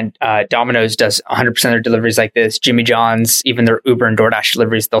extent. Domino's does 100% of their deliveries like this. Jimmy John's, even their Uber and DoorDash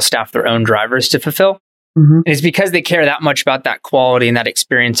deliveries, they'll staff their own drivers to fulfill. And it's because they care that much about that quality and that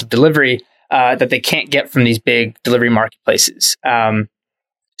experience of delivery that they can't get from these big delivery marketplaces.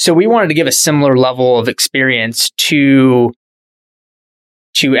 So we wanted to give a similar level of experience to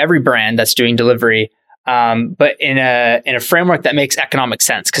every brand that's doing delivery, but in a framework that makes economic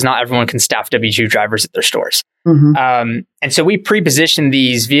sense, because not everyone can staff W-2 drivers at their stores. And so we pre-position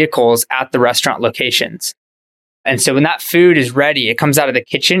these vehicles at the restaurant locations. And so when that food is ready, it comes out of the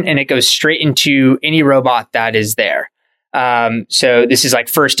kitchen and it goes straight into any robot that is there. So this is like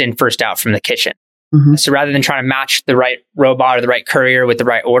first in, first out from the kitchen. So rather than trying to match the right robot or the right courier with the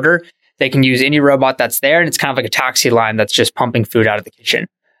right order, they can use any robot that's there. And it's kind of like a taxi line that's just pumping food out of the kitchen.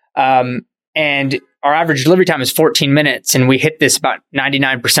 And our average delivery time is 14 minutes. And we hit this about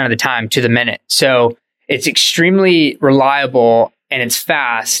 99% of the time to the minute. So it's extremely reliable and it's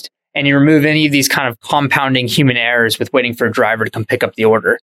fast. And you remove any of these kind of compounding human errors with waiting for a driver to come pick up the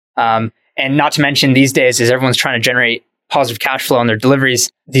order. And not to mention these days, as everyone's trying to generate positive cash flow on their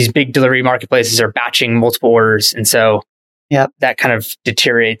deliveries, these big delivery marketplaces are batching multiple orders. And so that kind of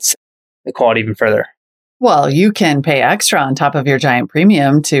deteriorates the quality even further. Well, you can pay extra on top of your giant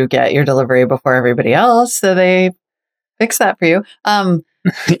premium to get your delivery before everybody else. So they fix that for you.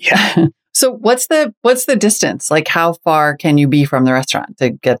 So what's the distance? Like how far can you be from the restaurant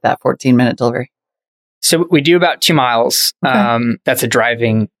to get that 14-minute delivery? So we do about 2 miles. Okay. That's a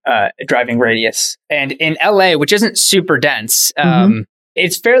driving radius. And in LA, which isn't super dense,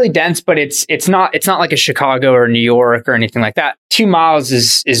 it's fairly dense, but it's not like a Chicago or New York or anything like that. 2 miles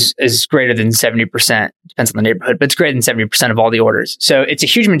is greater than 70%. Depends on the neighborhood, but it's greater than 70% of all the orders. So it's a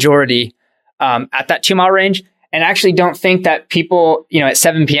huge majority at that 2 mile range. And I actually don't think that people, at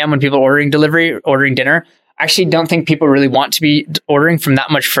 7 p.m. when people are ordering dinner, I actually don't think people really want to be ordering from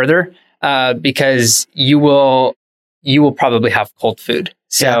that much further because you will probably have cold food.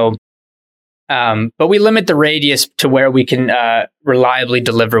 So, but we limit the radius to where we can reliably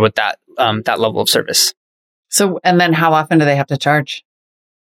deliver with that level of service. So, and then how often do they have to charge?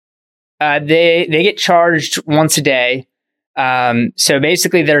 They get charged once a day. So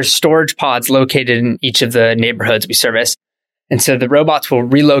basically there's storage pods located in each of the neighborhoods we service. And so the robots will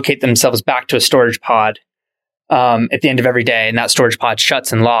relocate themselves back to a storage pod at the end of every day. And that storage pod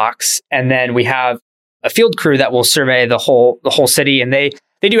shuts and locks. And then we have a field crew that will survey the whole city. And they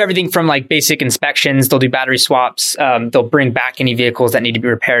do everything from like basic inspections. They'll do battery swaps. They'll bring back any vehicles that need to be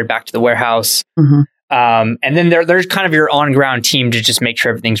repaired back to the warehouse. And then there's kind of your on-ground team to just make sure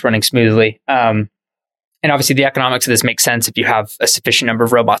everything's running smoothly. And obviously the economics of this makes sense if you have a sufficient number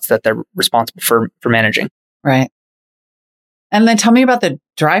of robots that they're responsible for managing. Right. And then tell me about the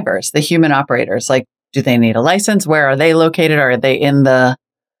drivers, the human operators. Like, do they need a license? Where are they located? Are they in the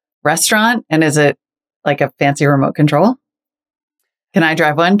restaurant? And is it like a fancy remote control? Can I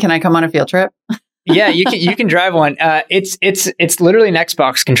drive one? Can I come on a field trip? Yeah, you can drive one. It's literally an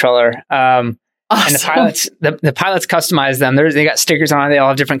Xbox controller. Awesome. And the pilots customize them. They got stickers on it. They all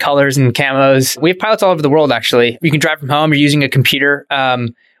have different colors and camos. We have pilots all over the world, actually. You can drive from home. You're using a computer.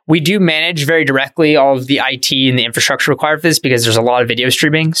 We do manage very directly all of the IT and the infrastructure required for this because there's a lot of video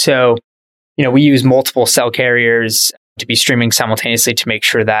streaming. So, we use multiple cell carriers to be streaming simultaneously to make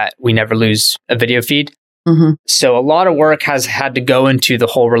sure that we never lose a video feed. So a lot of work has had to go into the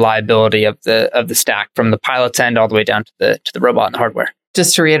whole reliability of the stack from the pilot's end all the way down to the robot and the hardware.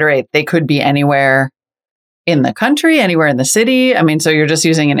 Just to reiterate, they could be anywhere in the country, anywhere in the city. I mean, so you're just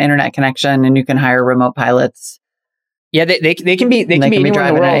using an internet connection and you can hire remote pilots. Yeah, they can be anywhere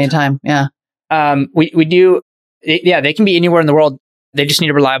in the world. At any time. Yeah. We do. Yeah, they can be anywhere in the world. They just need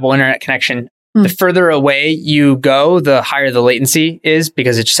a reliable internet connection. The further away you go, the higher the latency is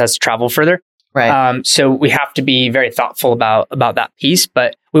because it just has to travel further. Right. So we have to be very thoughtful about that piece,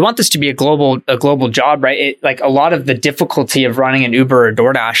 but we want this to be a global job, right? Like a lot of the difficulty of running an Uber or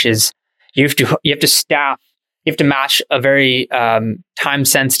DoorDash is you have to staff, you have to match a very time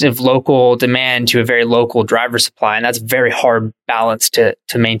sensitive local demand to a very local driver supply, and that's a very hard balance to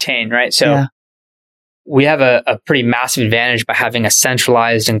maintain, right? So we have a pretty massive advantage by having a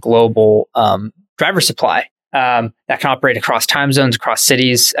centralized and global driver supply. That can operate across time zones, across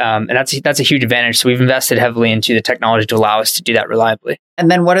cities. And that's a huge advantage. So we've invested heavily into the technology to allow us to do that reliably. And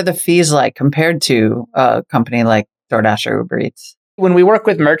then what are the fees like compared to a company like DoorDash or Uber Eats? When we work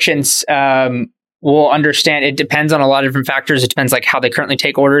with merchants, we'll understand it depends on a lot of different factors. It depends like how they currently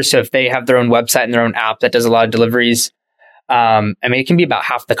take orders. So if they have their own website and their own app that does a lot of deliveries, it can be about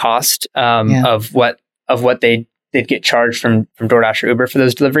half the cost of what they'd get charged from DoorDash or Uber for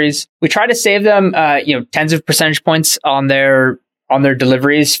those deliveries. We try to save them, tens of percentage points on their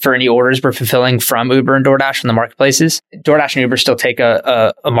deliveries for any orders we're fulfilling from Uber and DoorDash on the marketplaces. DoorDash and Uber still take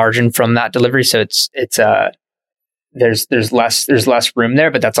a margin from that delivery, so there's less room there,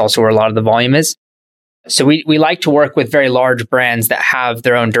 but that's also where a lot of the volume is. So we like to work with very large brands that have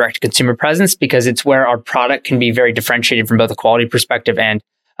their own direct consumer presence because it's where our product can be very differentiated from both a quality perspective and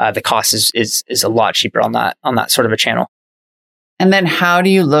the cost is a lot cheaper on that sort of a channel. And then how do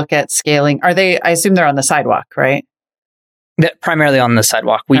you look at scaling? I assume they're on the sidewalk, right? Primarily on the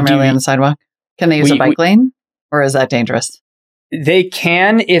sidewalk. On the sidewalk. Can they use a bike lane, or is that dangerous? They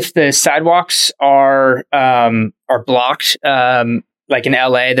can if the sidewalks are blocked. Like in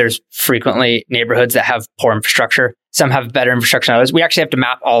LA, there's frequently neighborhoods that have poor infrastructure. Some have better infrastructure than others. We actually have to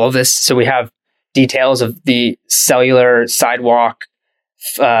map all of this. So we have details of the cellular sidewalk.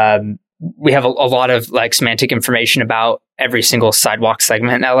 We have a lot of like semantic information about every single sidewalk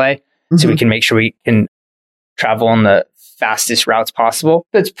segment in LA. So we can make sure we can travel on the fastest routes possible.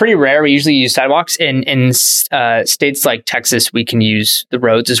 It's pretty rare. We usually use sidewalks. In states like Texas, we can use the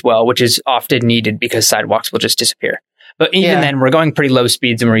roads as well, which is often needed because sidewalks will just disappear. But even then, we're going pretty low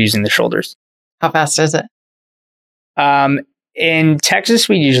speeds and we're using the shoulders. How fast is it? In Texas,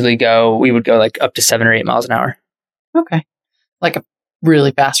 we would go like up to 7 or 8 miles an hour. Okay. Like a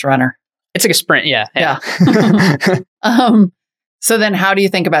really fast runner. It's like a sprint. Yeah. So then how do you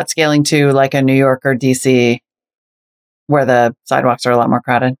think about scaling to like a New York or DC where the sidewalks are a lot more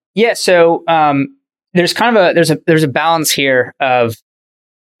crowded? Yeah. So, there's kind of there's a balance here of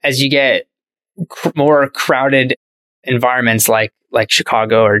as you get more crowded environments like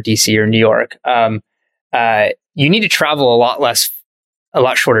Chicago or DC or New York, you need to travel a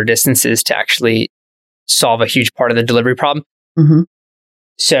lot shorter distances to actually solve a huge part of the delivery problem. Mm-hmm.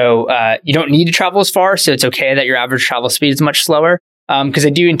 So you don't need to travel as far. So it's okay that your average travel speed is much slower. Because I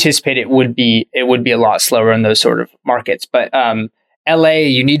do anticipate it would be a lot slower in those sort of markets. But LA,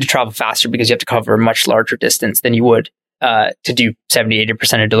 you need to travel faster because you have to cover a much larger distance than you would to do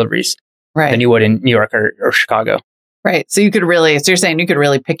 70-80% of deliveries than you would in New York or Chicago. Right. So you're saying you could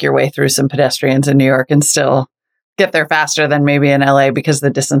really pick your way through some pedestrians in New York and still get there faster than maybe in LA because the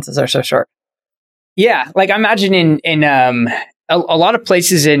distances are so short. Yeah. Like I imagine in a lot of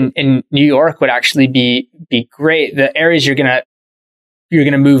places in New York would actually be great. The areas you're going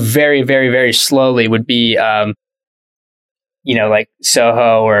to move very, very, very slowly would be, like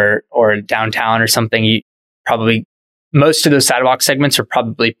Soho or downtown or something. Most of those sidewalk segments are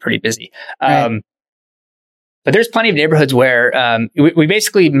probably pretty busy. Right. But there's plenty of neighborhoods where we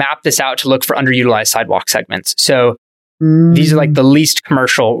basically map this out to look for underutilized sidewalk segments. So these are like the least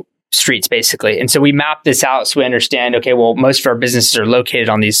commercial streets, basically. And so we map this out so we understand, okay, well, most of our businesses are located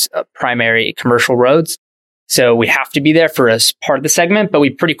on these primary commercial roads. So we have to be there for a part of the segment, but we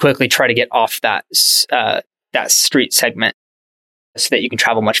pretty quickly try to get off that street segment so that you can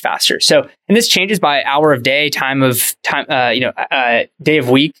travel much faster. So, and this changes by hour of day, day of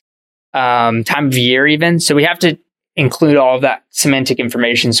week, time of year even. So we have to include all of that semantic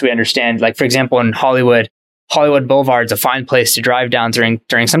information so we understand, like, for example, in Hollywood Boulevard is a fine place to drive down during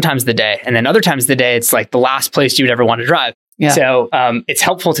sometimes the day. And then other times of the day, it's like the last place you would ever want to drive. Yeah. So it's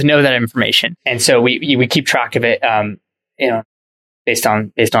helpful to know that information. And so we keep track of it, based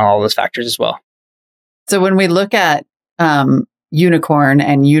on all those factors as well. So when we look at unicorn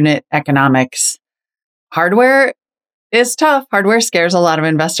and unit economics, hardware is tough. Hardware scares a lot of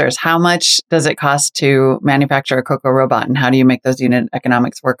investors. How much does it cost to manufacture a Coco robot, and how do you make those unit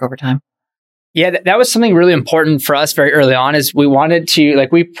economics work over time? Yeah, that was something really important for us very early on. Is we wanted to,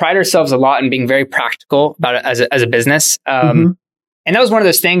 we pride ourselves a lot in being very practical about it as a business. And that was one of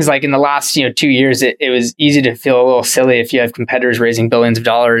those things. Like in the last 2 years, it was easy to feel a little silly if you have competitors raising billions of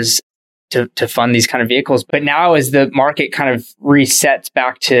dollars to fund these kind of vehicles. But now, as the market kind of resets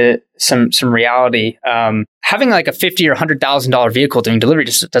back to some reality, having like a $50,000 or $100,000 vehicle doing delivery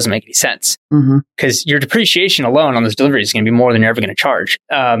just doesn't make any sense, because your depreciation alone on those deliveries is going to be more than you're ever going to charge.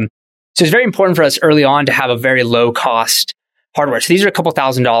 So it's very important for us early on to have a very low cost hardware. So these are a couple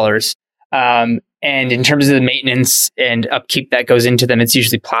 $1,000s. And in terms of the maintenance and upkeep that goes into them, it's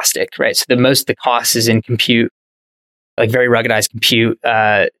usually plastic, right? So the cost is in compute, like very ruggedized compute,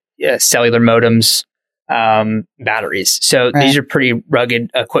 cellular modems, batteries. So these are pretty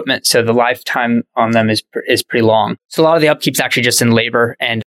rugged equipment. So the lifetime on them is pretty long. So a lot of the upkeep's actually just in labor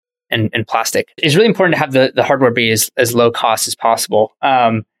and plastic. It's really important to have the hardware be as low cost as possible.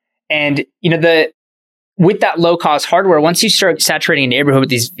 And with that low cost hardware, once you start saturating a neighborhood with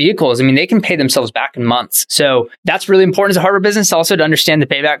these vehicles, they can pay themselves back in months. So that's really important as a hardware business, also to understand the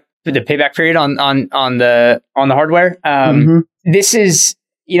payback period on the hardware. This is,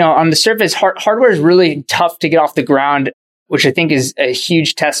 on the surface, hardware is really tough to get off the ground, which I think is a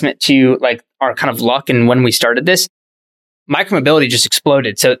huge testament to like our kind of luck. And when we started this, micromobility just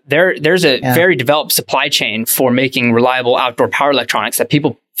exploded. So there's a very developed supply chain for making reliable outdoor power electronics that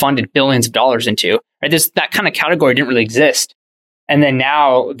people funded billions of dollars into. Right? That kind of category didn't really exist. And then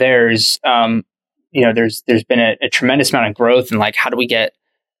now there's been a tremendous amount of growth in like, how do we get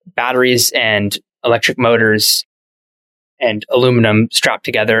batteries and electric motors and aluminum strapped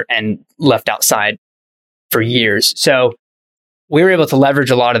together and left outside for years. So we were able to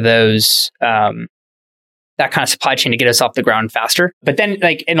leverage a lot of those, that kind of supply chain to get us off the ground faster. But then,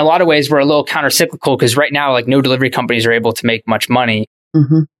 like, in a lot of ways, we're a little counter-cyclical because right now, like, no delivery companies are able to make much money.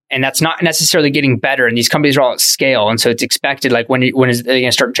 Mm-hmm. And that's not necessarily getting better. And these companies are all at scale. And so it's expected, like, when is they going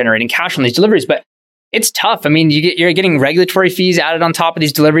to start generating cash on these deliveries? But it's tough. I mean, you're getting regulatory fees added on top of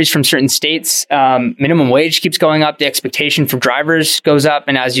these deliveries from certain states. Minimum wage keeps going up. The expectation for drivers goes up.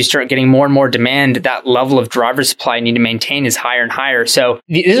 And as you start getting more and more demand, that level of driver supply you need to maintain is higher and higher. So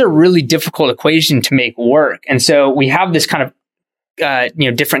this is a really difficult equation to make work. And so we have this kind of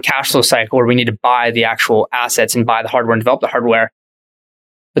different cash flow cycle where we need to buy the actual assets and buy the hardware and develop the hardware.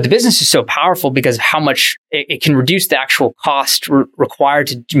 But the business is so powerful because of how much it can reduce the actual cost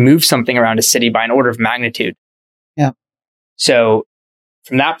required to move something around a city by an order of magnitude. Yeah. So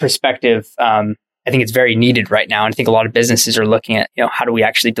from that perspective, I think it's very needed right now. And I think a lot of businesses are looking at, how do we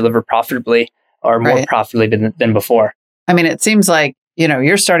actually deliver profitably or more profitably than before? I mean, it seems like,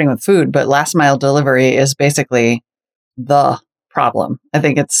 you're starting with food, but last mile delivery is basically the problem. I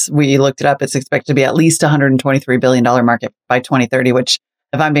think we looked it up. It's expected to be at least $123 billion market by 2030, which,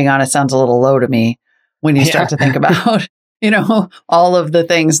 if I'm being honest, sounds a little low to me when you start to think about, all of the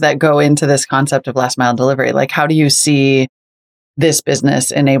things that go into this concept of last mile delivery. Like, how do you see this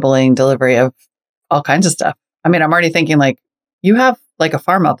business enabling delivery of all kinds of stuff? I mean, I'm already thinking, like, you have like a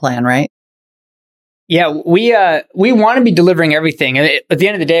pharma plan, right? Yeah, we want to be delivering everything. And at the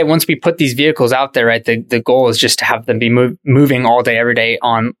end of the day, once we put these vehicles out there, right, the goal is just to have them be moving all day, every day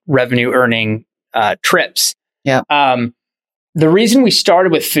on revenue earning trips. Yeah. The reason we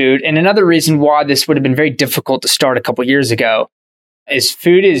started with food, and another reason why this would have been very difficult to start a couple years ago, is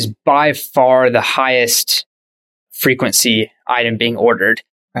food is by far the highest frequency item being ordered.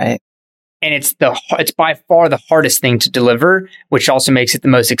 Right. And it's by far the hardest thing to deliver, which also makes it the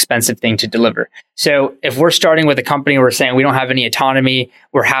most expensive thing to deliver. So if we're starting with a company, we're saying we don't have any autonomy,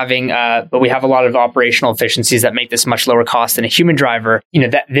 but we have a lot of operational efficiencies that make this much lower cost than a human driver.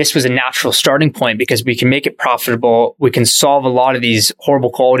 That this was a natural starting point because we can make it profitable. We can solve a lot of these horrible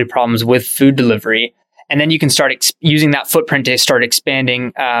quality problems with food delivery. And then you can start using that footprint to start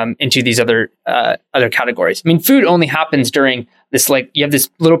expanding into these other categories. I mean, food only happens during this, like, you have this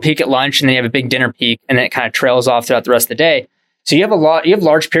little peak at lunch and then you have a big dinner peak and then it kind of trails off throughout the rest of the day. So you have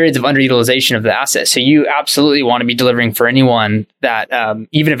large periods of underutilization of the asset. So you absolutely want to be delivering for anyone that,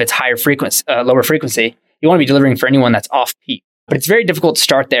 even if it's lower frequency, you want to be delivering for anyone that's off peak. But it's very difficult to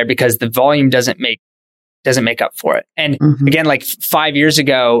start there because the volume doesn't make up for it. And again, like 5 years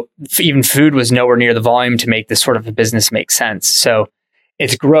ago, even food was nowhere near the volume to make this sort of a business make sense. So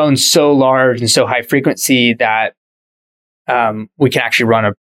it's grown so large and so high frequency that we can actually run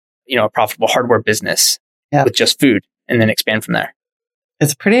a profitable hardware business with just food and then expand from there.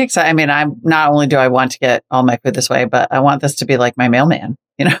 It's pretty exciting. I mean, I'm not only do I want to get all my food this way, but I want this to be like my mailman,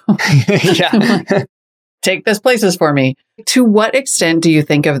 Yeah. Take this places for me. To what extent do you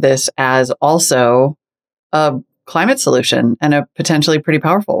think of this as also a climate solution and a potentially pretty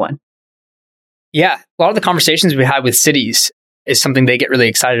powerful one? Yeah. A lot of the conversations we had with cities is something they get really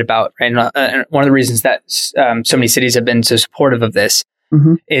excited about. Right? And one of the reasons that so many cities have been so supportive of this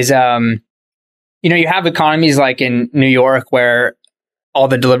is, you have economies like in New York where all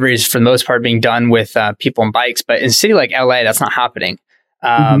the deliveries for the most part are being done with people and bikes. But in a city like LA, that's not happening.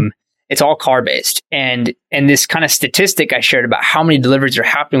 It's all car based. And this kind of statistic I shared about how many deliveries are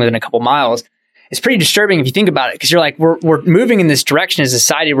happening within a couple miles, it's pretty disturbing if you think about it, because you're like, we're moving in this direction as a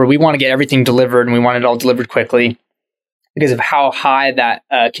society where we want to get everything delivered and we want it all delivered quickly because of how high that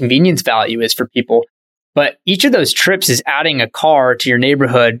convenience value is for people. But each of those trips is adding a car to your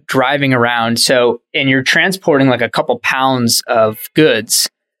neighborhood, driving around. And you're transporting like a couple pounds of goods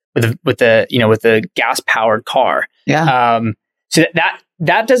with the gas powered car. Yeah. So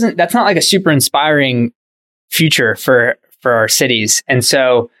that's not like a super inspiring future for our cities. And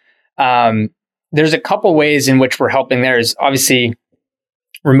so, there's a couple ways in which we're helping. There's obviously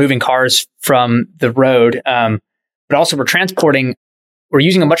removing cars from the road, but also we're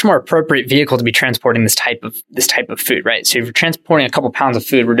using a much more appropriate vehicle to be transporting this type of food, right? So if you're transporting a couple pounds of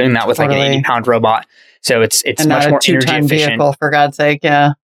food, we're doing that with like an 80-pound robot. So it's much more energy efficient. Vehicle, for God's sake,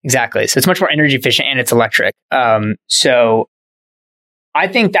 yeah. Exactly. So it's much more energy efficient and it's electric. So I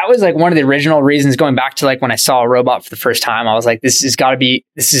think that was like one of the original reasons, going back to like when I saw a robot for the first time, I was like, this has to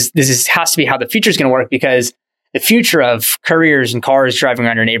be how the future is going to work, because the future of couriers and cars driving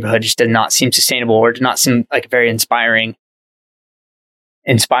around your neighborhood just did not seem sustainable, or did not seem like a very inspiring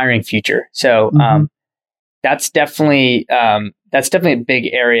future. So that's definitely that's definitely a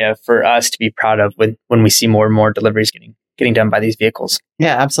big area for us to be proud of when we see more and more deliveries getting done by these vehicles.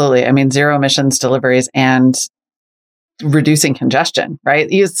 Yeah, absolutely. I mean, zero emissions deliveries and reducing congestion, right?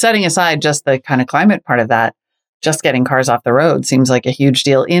 Setting aside just the kind of climate part of that, just getting cars off the road seems like a huge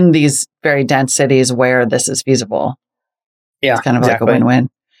deal in these very dense cities where this is feasible. Yeah, it's kind of exactly. like a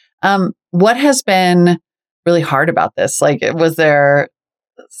win-win. What has been really hard about this? Like, was there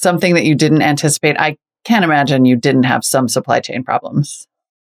something that you didn't anticipate? I can't imagine you didn't have some supply chain problems.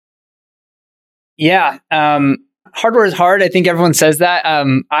 Yeah. Hardware is hard. I think everyone says that.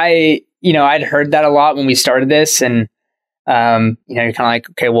 I'd heard that a lot when we started this, and you're kind of like,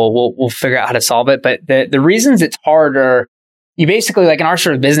 okay, well, we'll figure out how to solve it. But the reasons it's hard are, you basically, like in our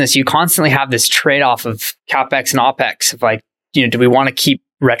sort of business, you constantly have this trade-off of CapEx and OpEx of like, do we want to keep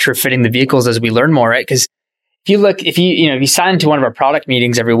retrofitting the vehicles as we learn more, right? Because if you sign into one of our product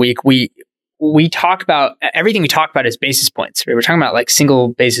meetings every week, we talk about everything we talk about is basis points, right? We're talking about like single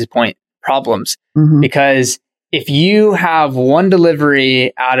basis point problems, because if you have one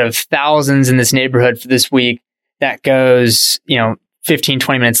delivery out of thousands in this neighborhood for this week that goes, 15,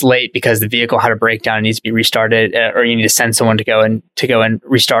 20 minutes late because the vehicle had a breakdown and needs to be restarted, or you need to send someone to go and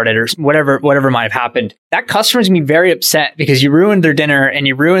restart it, or whatever might have happened, that customer's gonna be very upset because you ruined their dinner and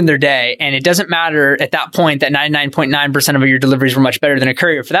you ruined their day. And it doesn't matter at that point that 99.9% of your deliveries were much better than a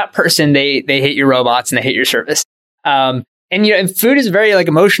courier. For that person, they hate your robots and they hate your service. And food is a very like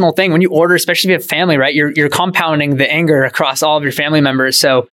emotional thing when you order, especially if you have family, right? You're compounding the anger across all of your family members.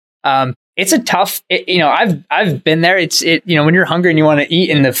 So, it's a tough, I've been there. When you're hungry and you want to eat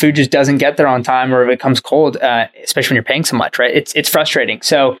and the food just doesn't get there on time, or if it comes cold, especially when you're paying so much, right? It's frustrating.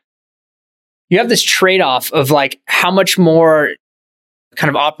 So you have this trade-off of like, how much more kind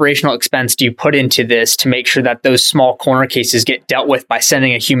of operational expense do you put into this to make sure that those small corner cases get dealt with by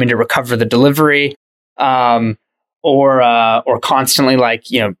sending a human to recover the delivery, or constantly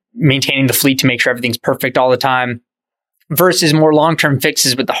maintaining the fleet to make sure everything's perfect all the time, versus more long-term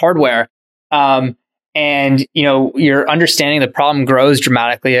fixes with the hardware. Your understanding of the problem grows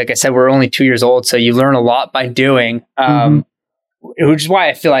dramatically. Like I said, we're only 2 years old, so you learn a lot by doing, which is why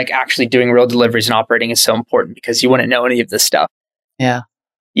I feel like actually doing real deliveries and operating is so important, because you wouldn't know any of this stuff. Yeah.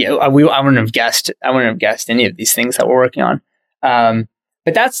 I wouldn't have guessed any of these things that we're working on.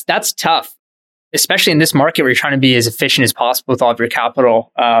 But that's tough, especially in this market where you're trying to be as efficient as possible with all of your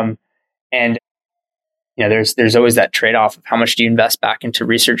capital. There's always that trade-off of how much do you invest back into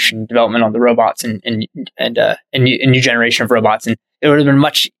research and development on the robots and new generation of robots. And it would have been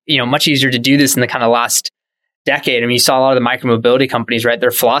much easier to do this in the kind of last decade. I mean, you saw a lot of the micromobility companies, right?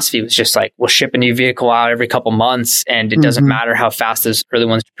 Their philosophy was just like, we'll ship a new vehicle out every couple months, and it doesn't matter how fast those early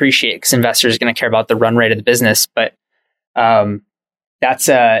ones depreciate, because investors are going to care about the run rate of the business. But that's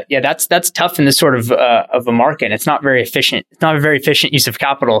tough in this sort of a market. It's not very efficient. It's not a very efficient use of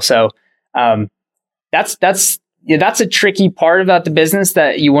capital. So that's a tricky part about the business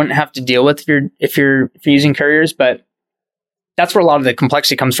that you wouldn't have to deal with if you're using couriers. But that's where a lot of the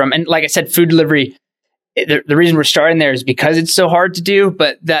complexity comes from. And like I said, food delivery, the reason we're starting there is because it's so hard to do.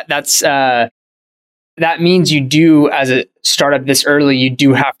 But that means you do, as a startup this early, you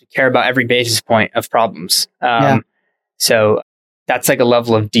do have to care about every basis point of problems. So that's like a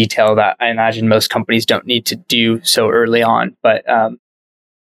level of detail that I imagine most companies don't need to do so early on. But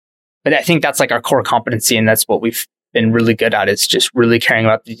I think that's like our core competency, and that's what we've been really good at. It's just really caring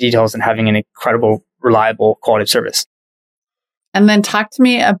about the details and having an incredible, reliable quality of service. And then talk to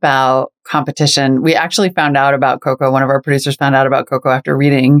me about competition. We actually found out about Coco. One of our producers found out about Coco after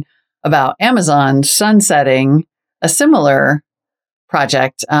reading about Amazon sunsetting a similar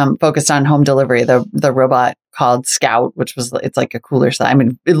project focused on home delivery, the robot called Scout, it's like a cooler side. I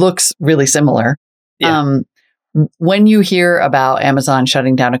mean, it looks really similar. Yeah. When you hear about Amazon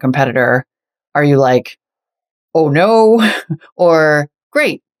shutting down a competitor, are you like, oh no, or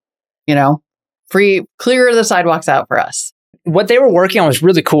great, clear the sidewalks out for us? What they were working on was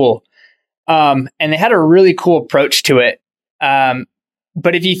really cool. And they had a really cool approach to it.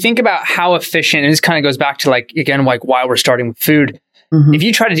 But if you think about how efficient, and this kind of goes back to why we're starting with food. If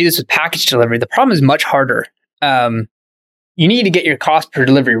you try to do this with package delivery, the problem is much harder. You need to get your cost per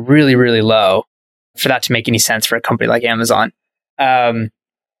delivery really, really low for that to make any sense for a company like Amazon.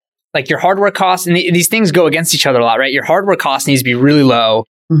 Like your hardware costs, and these things go against each other a lot, right? Your hardware cost needs to be really low,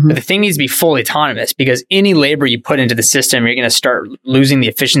 but the thing needs to be fully autonomous, because any labor you put into the system, you're going to start losing the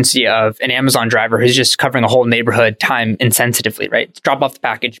efficiency of an Amazon driver who's just covering a whole neighborhood time insensitively, right? Drop off the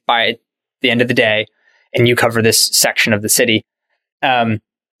package by the end of the day, and you cover this section of the city.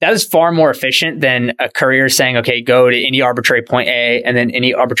 That is far more efficient than a courier saying, okay, go to any arbitrary point A and then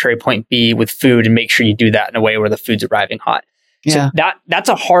any arbitrary point B with food, and make sure you do that in a way where the food's arriving hot. So that's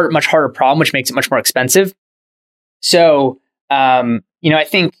a much harder problem, which makes it much more expensive. So, I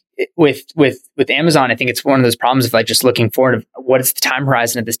think with Amazon, I think it's one of those problems of like just looking forward of what is the time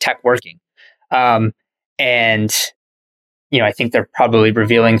horizon of this tech working. I think they're probably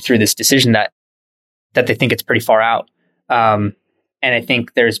revealing through this decision that they think it's pretty far out. And I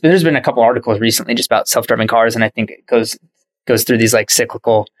think there's been a couple articles recently just about self-driving cars, and I think it goes through these like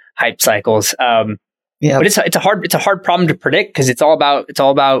cyclical hype cycles. But it's a hard problem to predict because it's all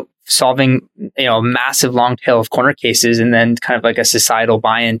about solving a massive long tail of corner cases, and then kind of like a societal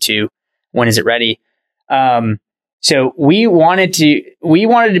buy-in to when is it ready. So we wanted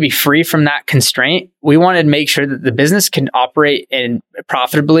to be free from that constraint. We wanted to make sure that the business can operate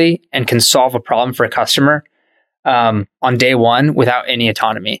profitably and can solve a problem for a customer on day one without any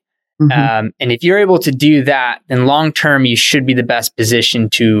autonomy. Mm-hmm. And if you're able to do that, then long term you should be the best position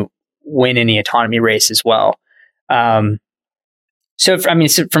to win any autonomy race as well. Since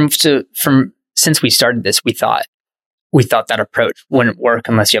we started this, we thought that approach wouldn't work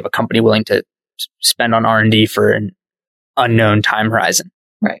unless you have a company willing to spend on R&D for an unknown time horizon.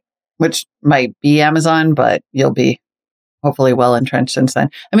 Right. Which might be Amazon, but you'll be hopefully well entrenched since then.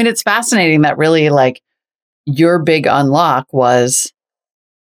 I mean, it's fascinating that really like your big unlock was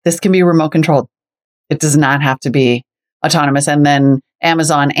this can be remote controlled. It does not have to be autonomous. And then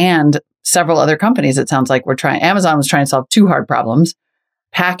Amazon and several other companies, it sounds like Amazon was trying to solve two hard problems: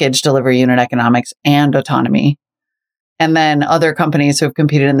 package delivery unit economics and autonomy. And then other companies who have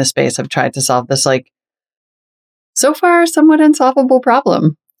competed in this space have tried to solve this, like, so far, somewhat unsolvable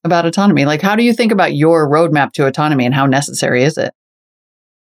problem about autonomy. Like, how do you think about your roadmap to autonomy and how necessary is it?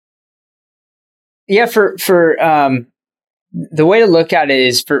 Yeah, for the way to look at it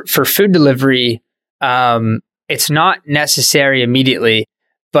is for food delivery, it's not necessary immediately.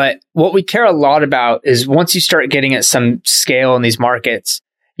 But what we care a lot about is once you start getting at some scale in these markets,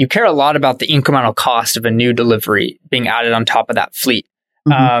 you care a lot about the incremental cost of a new delivery being added on top of that fleet.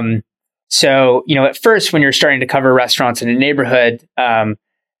 Mm-hmm. So, at first, when you're starting to cover restaurants in a neighborhood, the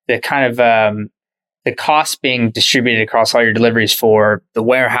cost being distributed across all your deliveries for the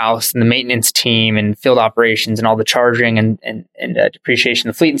warehouse and the maintenance team and field operations and all the charging and depreciation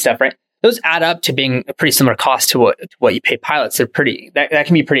of the fleet and stuff, right? Those add up to being a pretty similar cost to what you pay pilots. They're that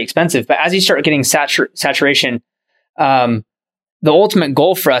can be pretty expensive. But as you start getting saturation, the ultimate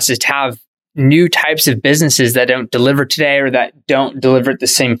goal for us is to have new types of businesses that don't deliver today or that don't deliver at the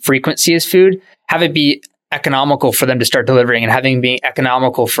same frequency as food, have it be economical for them to start delivering and having be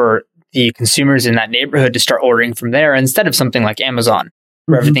economical for the consumers in that neighborhood to start ordering from there instead of something like Amazon,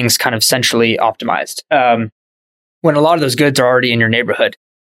 where everything's kind of centrally optimized. When a lot of those goods are already in your neighborhood,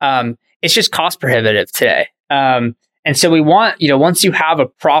 it's just cost prohibitive today. And so we want, once you have a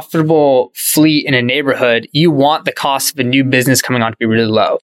profitable fleet in a neighborhood, you want the cost of a new business coming on to be really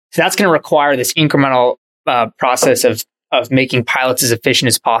low. So that's going to require this incremental process of making pilots as efficient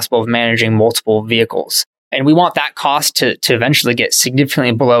as possible, of managing multiple vehicles. And we want that cost to eventually get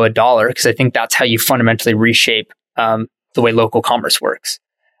significantly below $1, because I think that's how you fundamentally reshape the way local commerce works.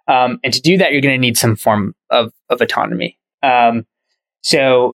 And to do that, you're going to need some form of autonomy.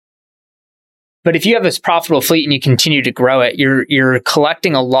 But if you have this profitable fleet and you continue to grow it, you're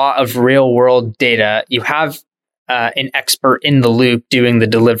collecting a lot of real world data. You have an expert in the loop doing the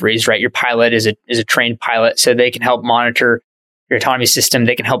deliveries, right? Your pilot is a trained pilot, so they can help monitor your autonomy system.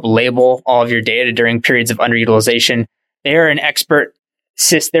 They can help label all of your data during periods of underutilization. They're an expert.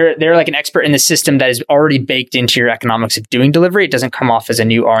 They're like an expert in the system that is already baked into your economics of doing delivery. It doesn't come off as a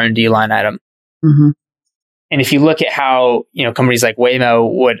new R&D line item. Mm-hmm. And if you look at how companies like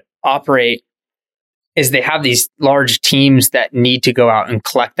Waymo would operate, is they have these large teams that need to go out and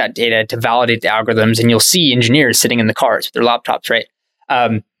collect that data to validate the algorithms. And you'll see engineers sitting in the cars with their laptops, right?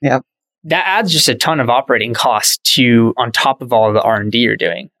 That adds just a ton of operating costs on top of all of the R&D you're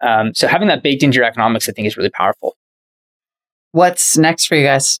doing. So having that baked into your economics, I think, is really powerful. What's next for you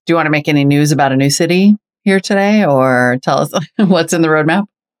guys? Do you want to make any news about a new city here today, or tell us what's in the roadmap?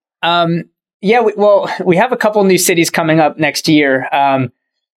 We have a couple new cities coming up next year.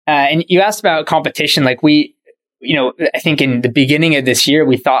 And you asked about competition. Like I think in the beginning of this year,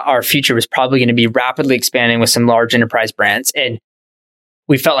 we thought our future was probably going to be rapidly expanding with some large enterprise brands. And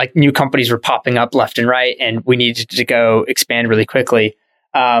we felt like new companies were popping up left and right, and we needed to go expand really quickly.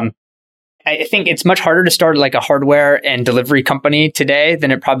 I think it's much harder to start like a hardware and delivery company today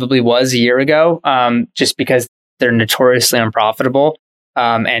than it probably was a year ago, just because they're notoriously unprofitable,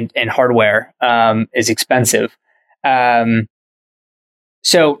 and hardware is expensive.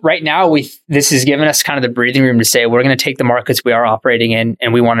 So right now, this has given us kind of the breathing room to say we're going to take the markets we are operating in,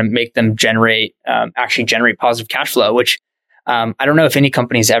 and we want to make them actually generate positive cash flow, which I don't know if any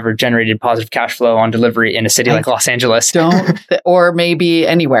company's ever generated positive cash flow on delivery in a city like Los Angeles. Or maybe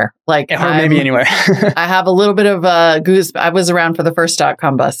anywhere. Anywhere. I have a little bit of I was around for the first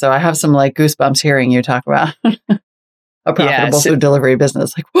 .com bust, so I have some like goosebumps hearing you talk about a profitable food delivery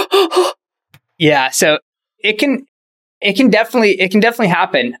business. Yeah, so it can definitely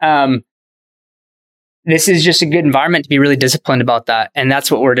happen. This is just a good environment to be really disciplined about that. And that's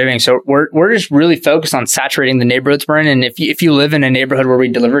what we're doing. So we're just really focused on saturating the neighborhoods we're in. And if you live in a neighborhood where we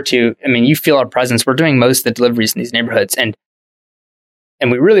deliver to, I mean, you feel our presence. We're doing most of the deliveries in these neighborhoods. And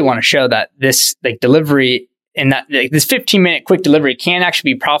we really want to show that this like delivery and that like, this 15-minute quick delivery can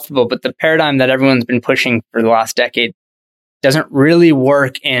actually be profitable. But the paradigm that everyone's been pushing for the last decade doesn't really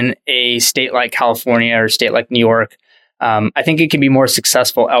work in a state like California or a state like New York. I think it can be more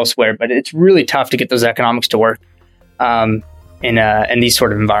successful elsewhere, but it's really tough to get those economics to work in these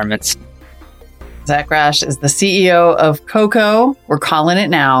sort of environments. Zach Rash is the CEO of Coco. We're calling it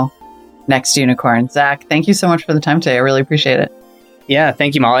now. Next unicorn. Zach, thank you so much for the time today. I really appreciate it. Yeah,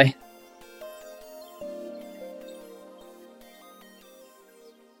 thank you, Molly.